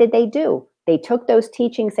 So what did they do? They took those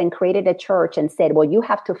teachings and created a church and said, well, you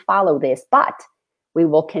have to follow this, but we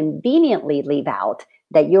will conveniently leave out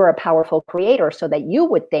that you're a powerful creator so that you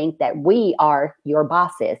would think that we are your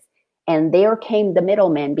bosses. And there came the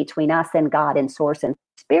middleman between us and God and source and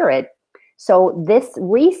spirit. So this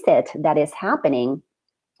reset that is happening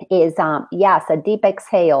is, yes, a deep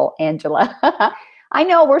exhale, Angela. I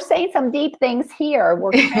know we're saying some deep things here.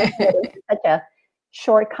 We're such a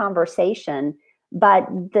short conversation, but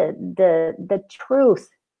the truth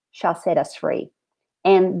shall set us free.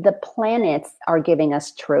 And the planets are giving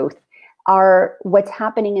us truth. What's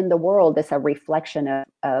happening in the world is a reflection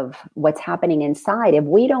of what's happening inside. If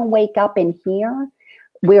we don't wake up in here,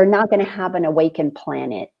 we're not going to have an awakened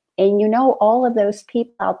planet. And all of those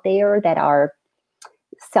people out there that are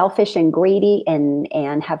selfish and greedy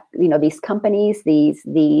and have these companies, these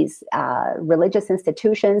religious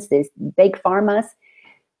institutions, these big pharmas,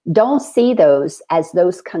 don't see those as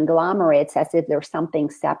those conglomerates as if they're something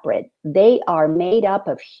separate. They are made up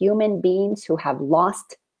of human beings who have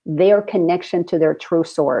lost their connection to their true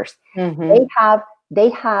source. Mm-hmm. They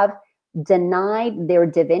have denied their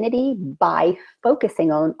divinity by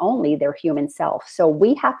focusing on only their human self. So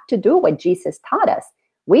we have to do what Jesus taught us.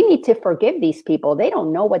 We need to forgive these people. They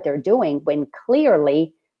don't know what they're doing when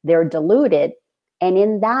clearly they're deluded. And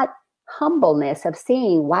in that humbleness of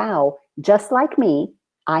seeing, wow, just like me,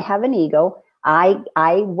 I have an ego. I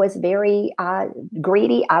was very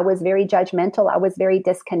greedy. I was very judgmental. I was very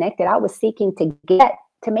disconnected. I was seeking to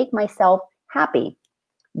make myself happy.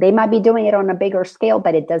 They might be doing it on a bigger scale,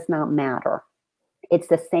 but it does not matter. It's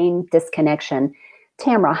the same disconnection.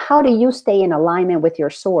 Tamara, how do you stay in alignment with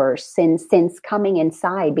your source since coming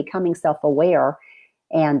inside, becoming self-aware,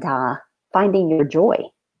 and finding your joy?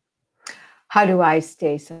 How do I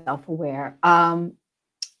stay self-aware?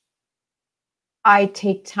 I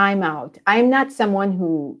take time out. I'm not someone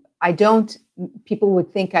who, people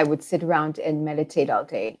would think I would sit around and meditate all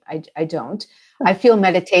day. I don't. I feel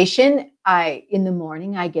meditation. In the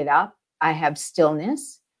morning, I get up, I have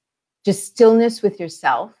stillness, just stillness with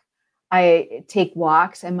yourself. I take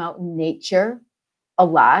walks. I'm out in nature a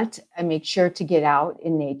lot. I make sure to get out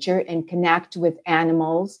in nature and connect with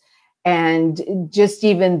animals and just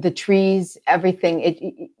even the trees,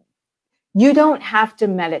 everything. You don't have to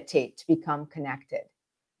meditate to become connected.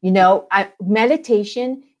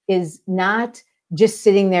 Meditation is not just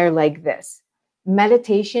sitting there like this.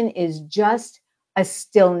 Meditation is just a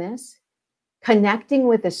stillness, connecting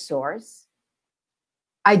with a source.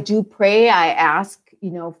 I do pray. I ask,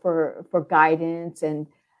 for guidance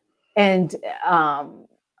and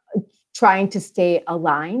trying to stay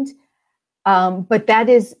aligned. But that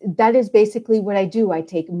is basically what I do. I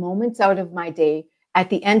take moments out of my day. At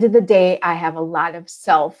the end of the day, I have a lot of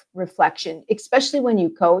self-reflection, especially when you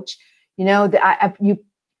coach. You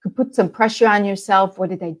could put some pressure on yourself. What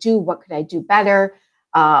did I do? What could I do better?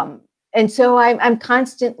 And so I'm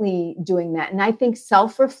constantly doing that. And I think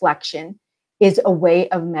self-reflection is a way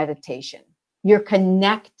of meditation. You're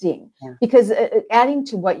connecting. Yeah. Because adding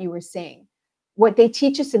to what you were saying, what they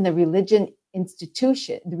teach us in the religious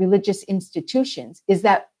institutions is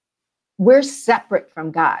that we're separate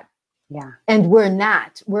from God. Yeah. And we're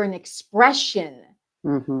not. We're an expression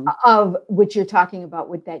of what you're talking about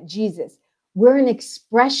with that Jesus. We're an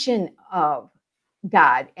expression of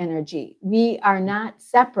God energy. We are not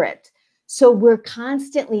separate. So we're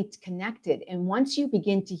constantly connected. And once you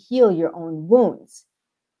begin to heal your own wounds,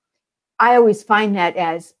 I always find that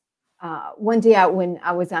as one day when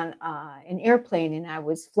I was on an airplane and I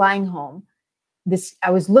was flying home,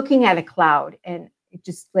 I was looking at a cloud and it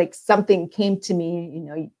just like something came to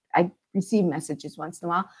me. I receive messages once in a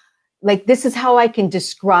while. Like, this is how I can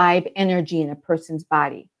describe energy in a person's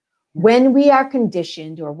body. Yeah. When we are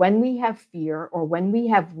conditioned or when we have fear or when we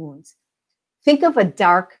have wounds, think of a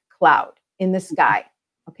dark cloud in the sky,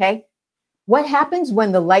 okay? What happens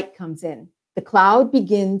when the light comes in? The cloud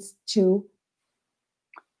begins to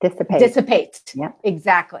dissipate. Yeah.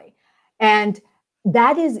 Exactly. And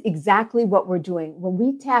that is exactly what we're doing. When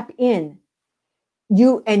we tap in,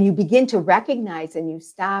 you begin to recognize and you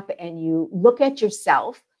stop and you look at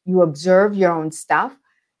yourself, you observe your own stuff,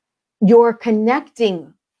 you're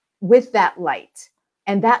connecting with that light.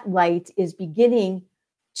 And that light is beginning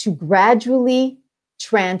to gradually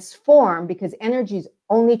transform, because energy is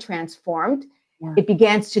only transformed. Yeah. It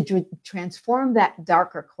begins to transform that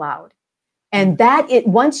darker cloud. And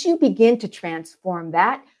once you begin to transform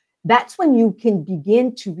that, that's when you can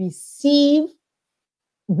begin to receive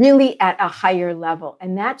really at a higher level.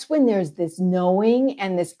 And that's when there's this knowing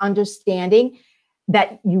and this understanding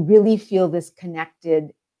that you really feel this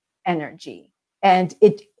connected energy. And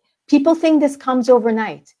people think this comes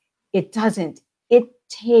overnight. It doesn't. It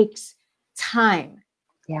takes time.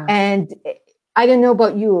 Yeah. And I don't know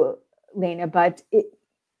about you, Lena, but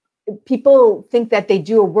people think that they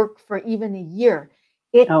do a work for even a year.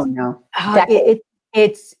 Oh no.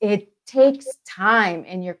 It takes time,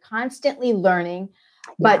 and you're constantly learning,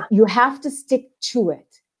 but you have to stick to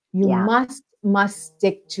it. You must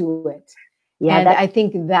stick to it. Yeah, and I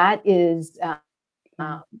think that is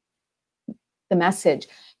the message.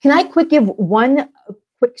 Can I give one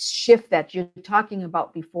quick shift that you're talking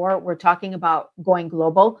about before? We're talking about going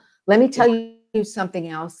global. Let me tell you something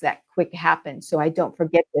else that quick happened so I don't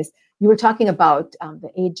forget this. You were talking about the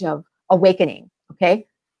age of awakening, okay?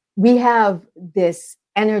 We have this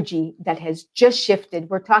energy that has just shifted.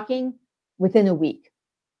 We're talking within a week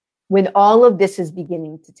when all of this is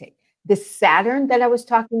beginning to take. This Saturn that I was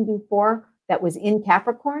talking before that was in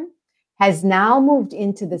Capricorn has now moved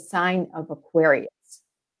into the sign of Aquarius,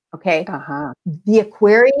 okay? The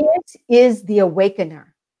Aquarius is the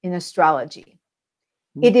awakener in astrology.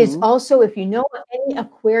 It is also, if you know any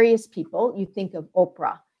Aquarius people, you think of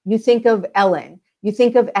Oprah, you think of Ellen, you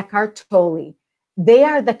think of Eckhart Tolle. They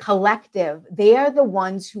are the collective. They are the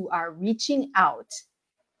ones who are reaching out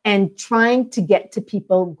and trying to get to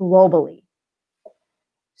people globally.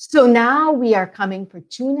 So now we are coming for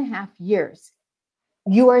 2.5 years.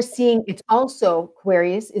 You are seeing it's also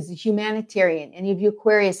Aquarius is a humanitarian. Any of you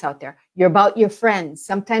Aquarius out there, you're about your friends.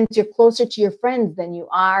 Sometimes you're closer to your friends than you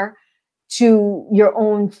are to your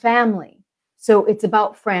own family. So it's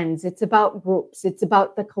about friends. It's about groups. It's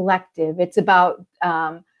about the collective. It's about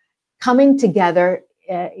coming together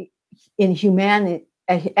in humanity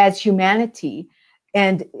as humanity.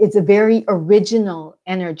 And it's a very original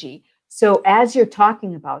energy. So as you're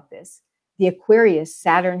talking about this, the Aquarius,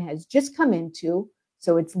 Saturn has just come into,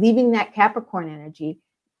 so it's leaving that Capricorn energy.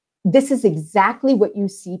 This is exactly what you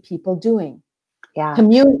see people doing. Yeah.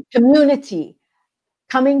 Community,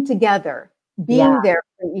 coming together, being there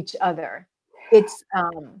for each other. It's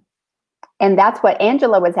and that's what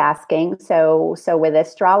Angela was asking. So with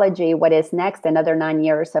astrology, what is next? Another 9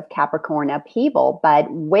 years of Capricorn upheaval. But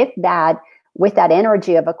with that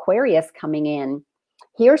energy of Aquarius coming in,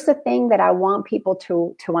 here's the thing that I want people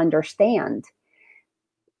to understand.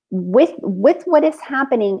 With what is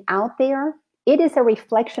happening out there, it is a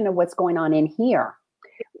reflection of what's going on in here.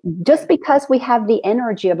 Just because we have the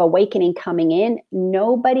energy of awakening coming in,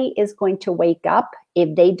 nobody is going to wake up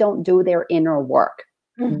if they don't do their inner work.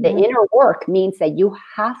 The inner work means that you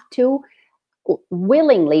have to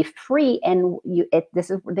willingly free, and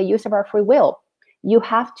this is the use of our free will. You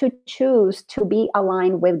have to choose to be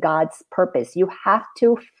aligned with God's purpose. You have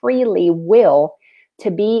to freely will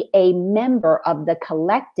to be a member of the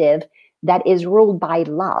collective that is ruled by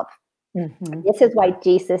love. This is why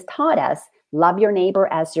Jesus taught us, love your neighbor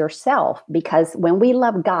as yourself, because when we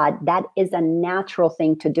love God, that is a natural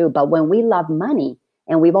thing to do. But when we love money,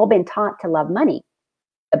 and we've all been taught to love money,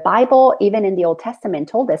 the Bible, even in the Old Testament,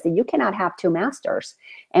 told us that you cannot have two masters.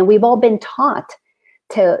 And we've all been taught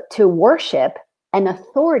to worship an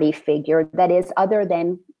authority figure that is other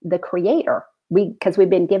than the creator. Because we've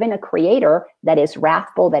been given a creator that is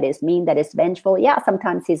wrathful, that is mean, that is vengeful. Yeah,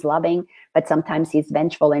 sometimes he's loving, but sometimes he's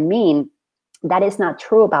vengeful and mean. That is not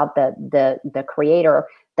true about the creator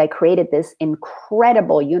that created this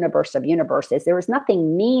incredible universe of universes. There is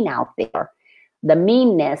nothing mean out there. The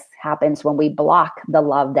meanness happens when we block the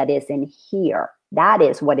love that is in here. That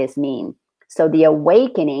is what is mean. So the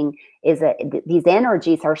awakening is these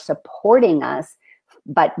energies are supporting us,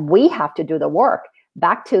 but we have to do the work.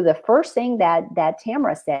 Back to the first thing that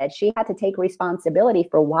Tamara said, she had to take responsibility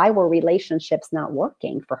for why were relationships not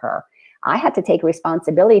working for her. I had to take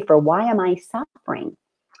responsibility for why am I suffering?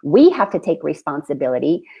 We have to take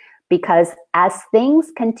responsibility because as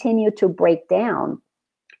things continue to break down,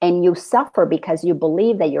 and you suffer because you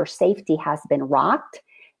believe that your safety has been rocked.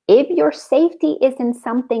 If your safety is in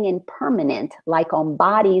something impermanent, like on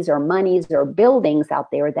bodies or monies or buildings out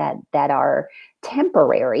there that are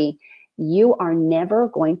temporary, you are never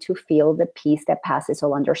going to feel the peace that passes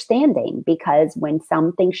all understanding, because when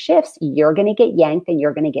something shifts, you're going to get yanked and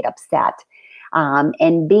you're going to get upset.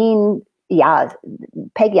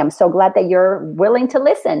 Peggy, I'm so glad that you're willing to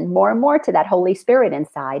listen more and more to that Holy Spirit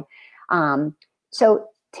inside. So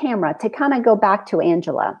Tamara, to kind of go back to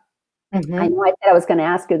Angela, I know I said I was going to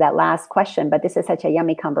ask you that last question, but this is such a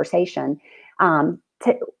yummy conversation.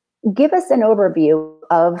 To give us an overview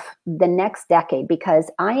of the next decade, because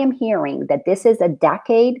I am hearing that this is a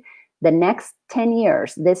decade, the next 10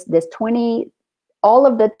 years, all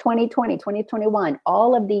of the 2020, 2021,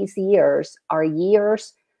 all of these years are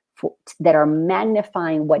years that are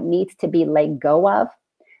magnifying what needs to be let go of,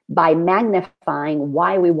 by magnifying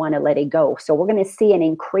why we want to let it go. So we're going to see an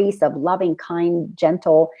increase of loving, kind,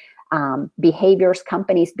 gentle behaviors,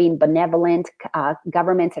 companies being benevolent,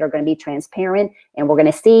 governments that are going to be transparent, and we're going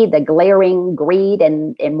to see the glaring greed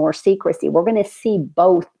and more secrecy. We're going to see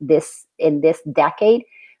both this in this decade.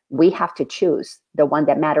 We have to choose the one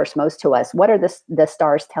that matters most to us. What are the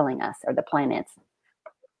stars telling us, or the planets?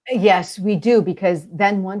 Yes, we do, because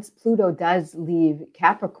then once Pluto does leave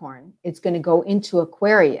Capricorn, it's going to go into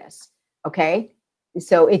Aquarius. Okay.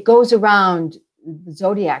 So it goes around the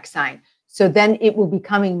zodiac sign. So then it will be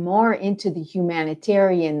coming more into the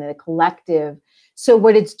humanitarian, the collective. So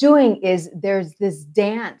what it's doing is there's this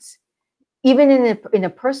dance, even in a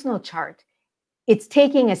personal chart, it's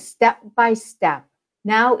taking a step by step.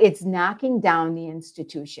 Now it's knocking down the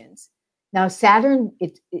institutions. Now Saturn,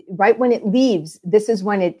 right when it leaves, this is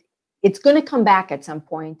when it's going to come back at some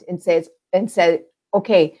point and said,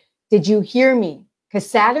 okay, did you hear me? Because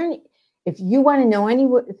Saturn, if you want to know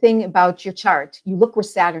anything about your chart, you look where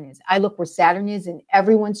Saturn is. I look where Saturn is in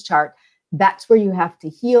everyone's chart. That's where you have to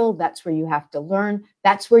heal. That's where you have to learn.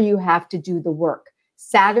 That's where you have to do the work.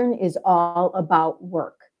 Saturn is all about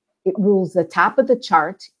work. It rules the top of the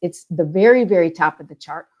chart. It's the very, very top of the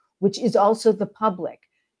chart, which is also the public.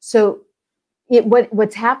 So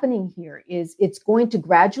what's happening here is it's going to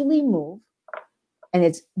gradually move, and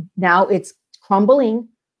it's crumbling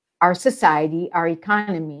our society, our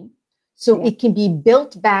economy, so it can be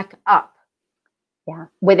built back up. Yeah,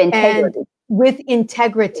 with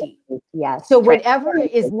integrity. Yes. So whatever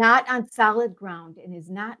is not on solid ground and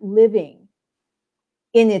is not living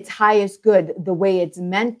in its highest good the way it's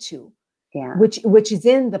meant to, which is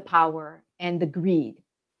in the power and the greed,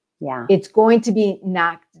 it's going to be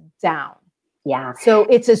knocked down. So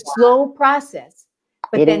it's a slow process,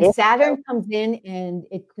 but then Saturn comes in and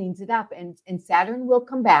it cleans it up, and Saturn will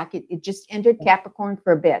come back. It just entered Capricorn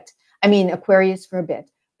for a bit. I mean, Aquarius for a bit,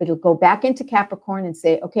 but it'll go back into Capricorn and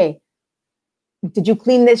say, okay, did you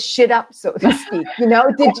clean this shit up, so to speak?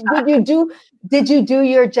 Did you do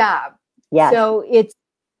your job? Yes. So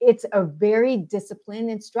it's a very disciplined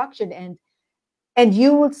and structured, and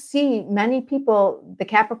you will see many people, the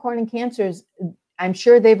Capricorn and Cancers, I'm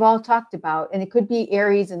sure they've all talked about, and it could be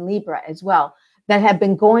Aries and Libra as well, that have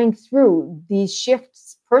been going through these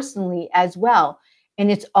shifts personally as well.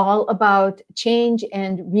 And it's all about change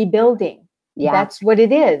and rebuilding. Yeah. That's what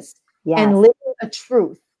it is. Yes. And living the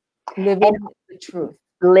truth. Living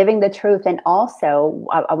the truth. And also,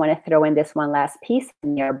 I want to throw in this one last piece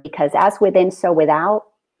in here, because as within, so without,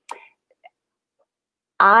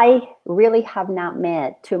 I really have not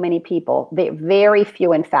met too many people, very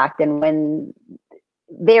few, in fact, and when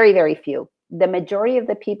very, very few. The majority of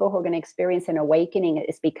the people who are going to experience an awakening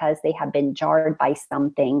is because they have been jarred by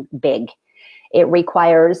something big. It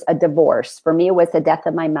requires a divorce. For me, it was the death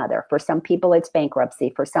of my mother. For some people, it's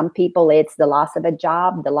bankruptcy. For some people, it's the loss of a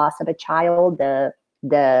job, the loss of a child,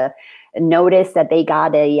 the notice that they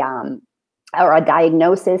got or a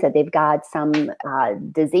diagnosis that they've got some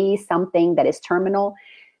disease, something that is terminal.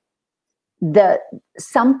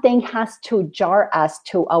 Something has to jar us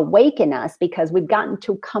to awaken us, because we've gotten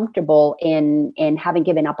too comfortable in having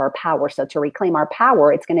given up our power. So to reclaim our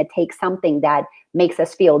power, it's going to take something that makes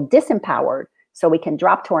us feel disempowered, so we can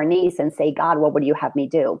drop to our knees and say, God, what would you have me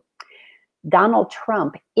do? Donald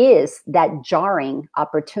Trump is that jarring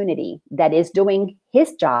opportunity that is doing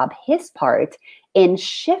his job, his part in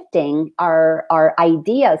shifting our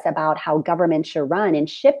ideas about how government should run, and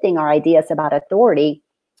shifting our ideas about authority.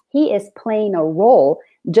 He is playing a role,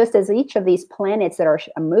 just as each of these planets that are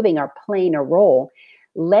moving are playing a role.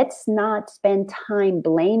 Let's not spend time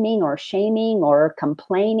blaming or shaming or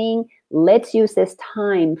complaining. Let's use this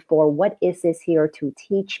time for, what is this here to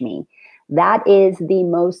teach me? That is the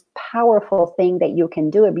most powerful thing that you can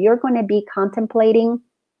do. If you're going to be contemplating,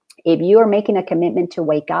 if you are making a commitment to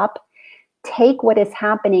wake up, take what is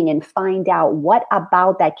happening and find out what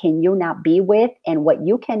about that can you not be with, and what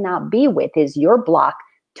you cannot be with is your block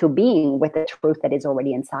to being with the truth that is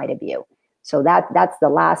already inside of you. So that's the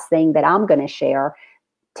last thing that I'm going to share.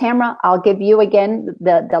 Tamara, I'll give you again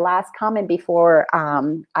the last comment before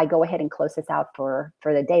I go ahead and close this out for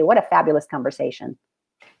the day. What a fabulous conversation.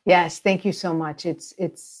 Yes, thank you so much.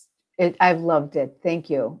 I've loved it. Thank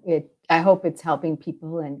you. I hope it's helping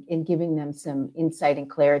people and giving them some insight and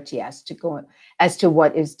clarity as to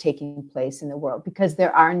what is taking place in the world, because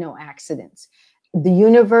there are no accidents. The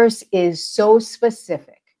universe is so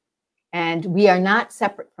specific, and we are not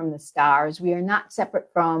separate from the stars. We are not separate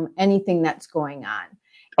from anything that's going on,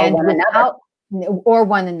 or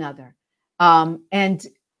one another. And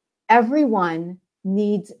everyone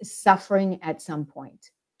needs suffering at some point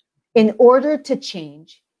in order to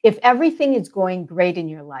change. If everything is going great in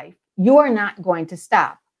your life, you are not going to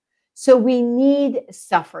stop. So we need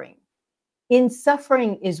suffering. In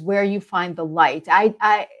suffering is where you find the light.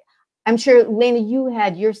 I'm sure, Lena, you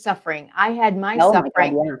had your suffering. I had my suffering. My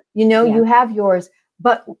God, yeah. You have yours.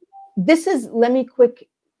 But this is, let me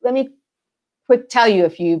tell you,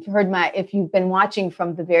 if you've been watching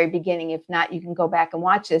from the very beginning. If not, you can go back and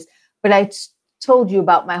watch this. But I told you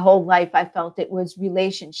about my whole life. I felt it was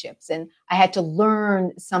relationships, and I had to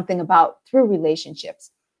learn something through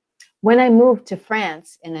relationships. When I moved to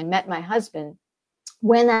France and I met my husband,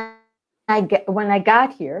 when I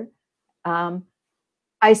got here,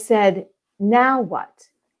 I said, now what?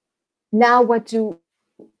 Now what do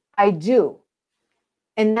I do?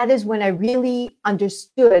 And that is when I really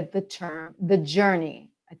understood the term, the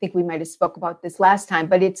journey. I think we might have spoke about this last time,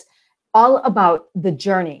 but it's all about the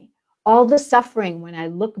journey. All the suffering, when I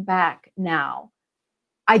look back now,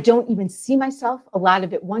 I don't even see myself, a lot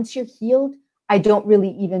of it. Once you're healed, I don't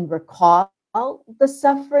really even recall the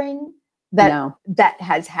suffering that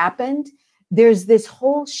has happened. There's this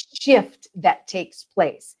whole shift that takes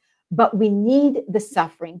place. But we need the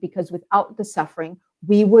suffering, because without the suffering,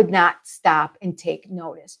 we would not stop and take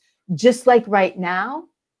notice. Just like right now,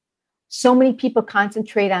 so many people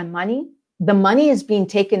concentrate on money. The money is being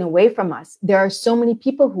taken away from us. There are so many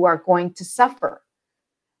people who are going to suffer.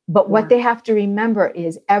 But what they have to remember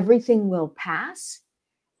is everything will pass.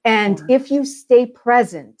 And if you stay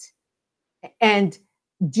present and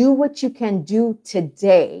do what you can do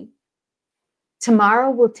today, tomorrow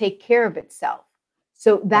will take care of itself.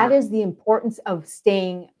 So that is the importance of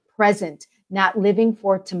staying present, not living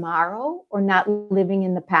for tomorrow or not living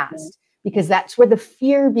in the past, because that's where the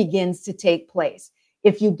fear begins to take place.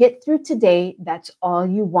 If you get through today, that's all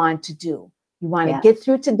you want to do. You want to get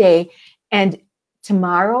through today, and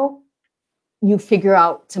tomorrow you figure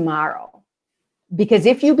out tomorrow. Because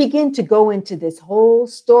if you begin to go into this whole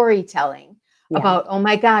storytelling about, oh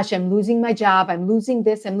my gosh, I'm losing my job, I'm losing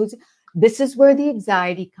this, this is where the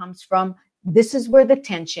anxiety comes from. This is where the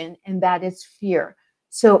tension, and that is fear.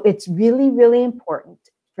 So it's really, really important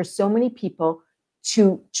for so many people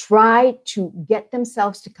to try to get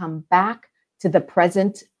themselves to come back to the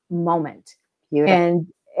present moment. Beautiful.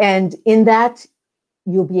 And in that,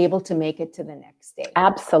 you'll be able to make it to the next day.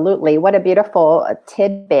 Absolutely. What a beautiful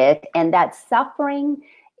tidbit. And that suffering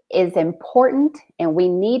is important, and we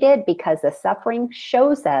need it because the suffering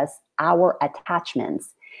shows us our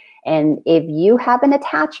attachments. And if you have an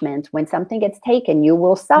attachment, when something gets taken, you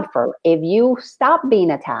will suffer. If you stop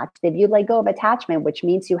being attached, if you let go of attachment, which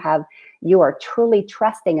means you are truly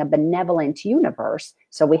trusting a benevolent universe.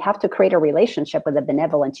 So we have to create a relationship with a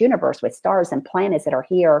benevolent universe, with stars and planets that are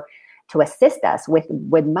here to assist us, with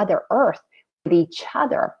Mother Earth, with each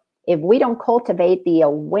other. If we don't cultivate the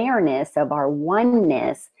awareness of our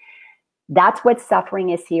oneness, that's what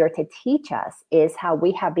suffering is here to teach us, is how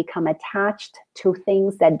we have become attached to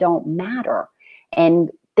things that don't matter.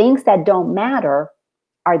 And things that don't matter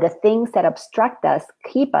are the things that obstruct us,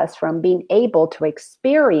 keep us from being able to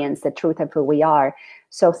experience the truth of who we are.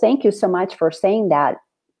 So thank you so much for saying that.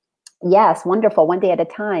 Yes, wonderful. One day at a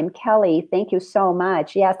time. Kelly, thank you so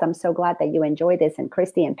much. Yes, I'm so glad that you enjoyed this. And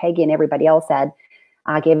Christy and Peggy and everybody else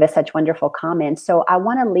gave us such wonderful comments. So I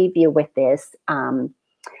want to leave you with this.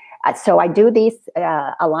 So I do these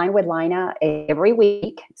Align with Lina every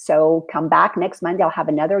week. So come back next Monday. I'll have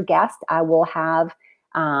another guest. I will have,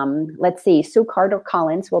 Sue Carter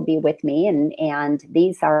Collins will be with me. And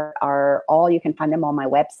these are all, you can find them on my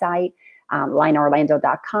website,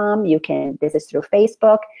 linaorlando.com. This is through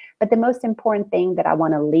Facebook. But the most important thing that I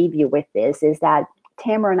want to leave you with is that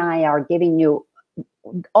Tamara and I are giving you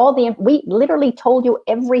we literally told you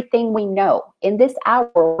everything we know. In this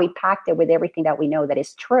hour, we packed it with everything that we know that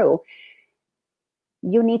is true.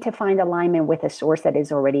 You need to find alignment with a source that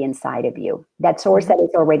is already inside of you. That source that is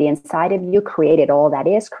already inside of you created all that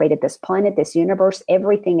is, created this planet, this universe.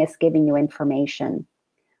 Everything is giving you information.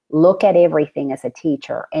 Look at everything as a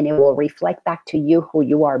teacher, and it will reflect back to you who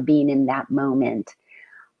you are being in that moment.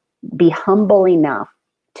 Be humble enough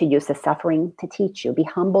to use the suffering to teach you. Be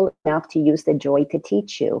humble enough to use the joy to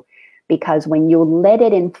teach you. Because when you let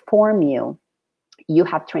it inform you, you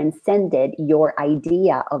have transcended your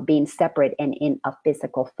idea of being separate and in a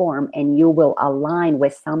physical form, and you will align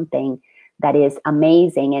with something that is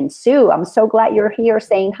amazing. And Sue, I'm so glad you're here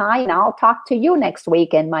saying hi, and I'll talk to you next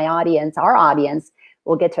week, and my audience, our audience,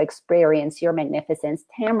 will get to experience your magnificence.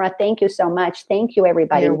 Tamara, thank you so much. Thank you,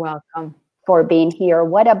 everybody. You're welcome. For being here.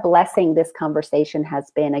 What a blessing this conversation has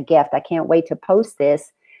been, a gift. I can't wait to post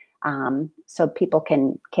this so people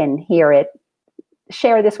can hear it.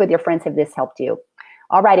 Share this with your friends if this helped you.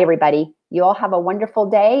 All right, everybody. You all have a wonderful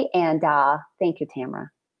day, and thank you, Tamara.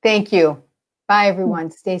 Thank you. Bye, everyone.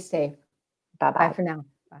 Stay safe. Bye-bye. Bye for now.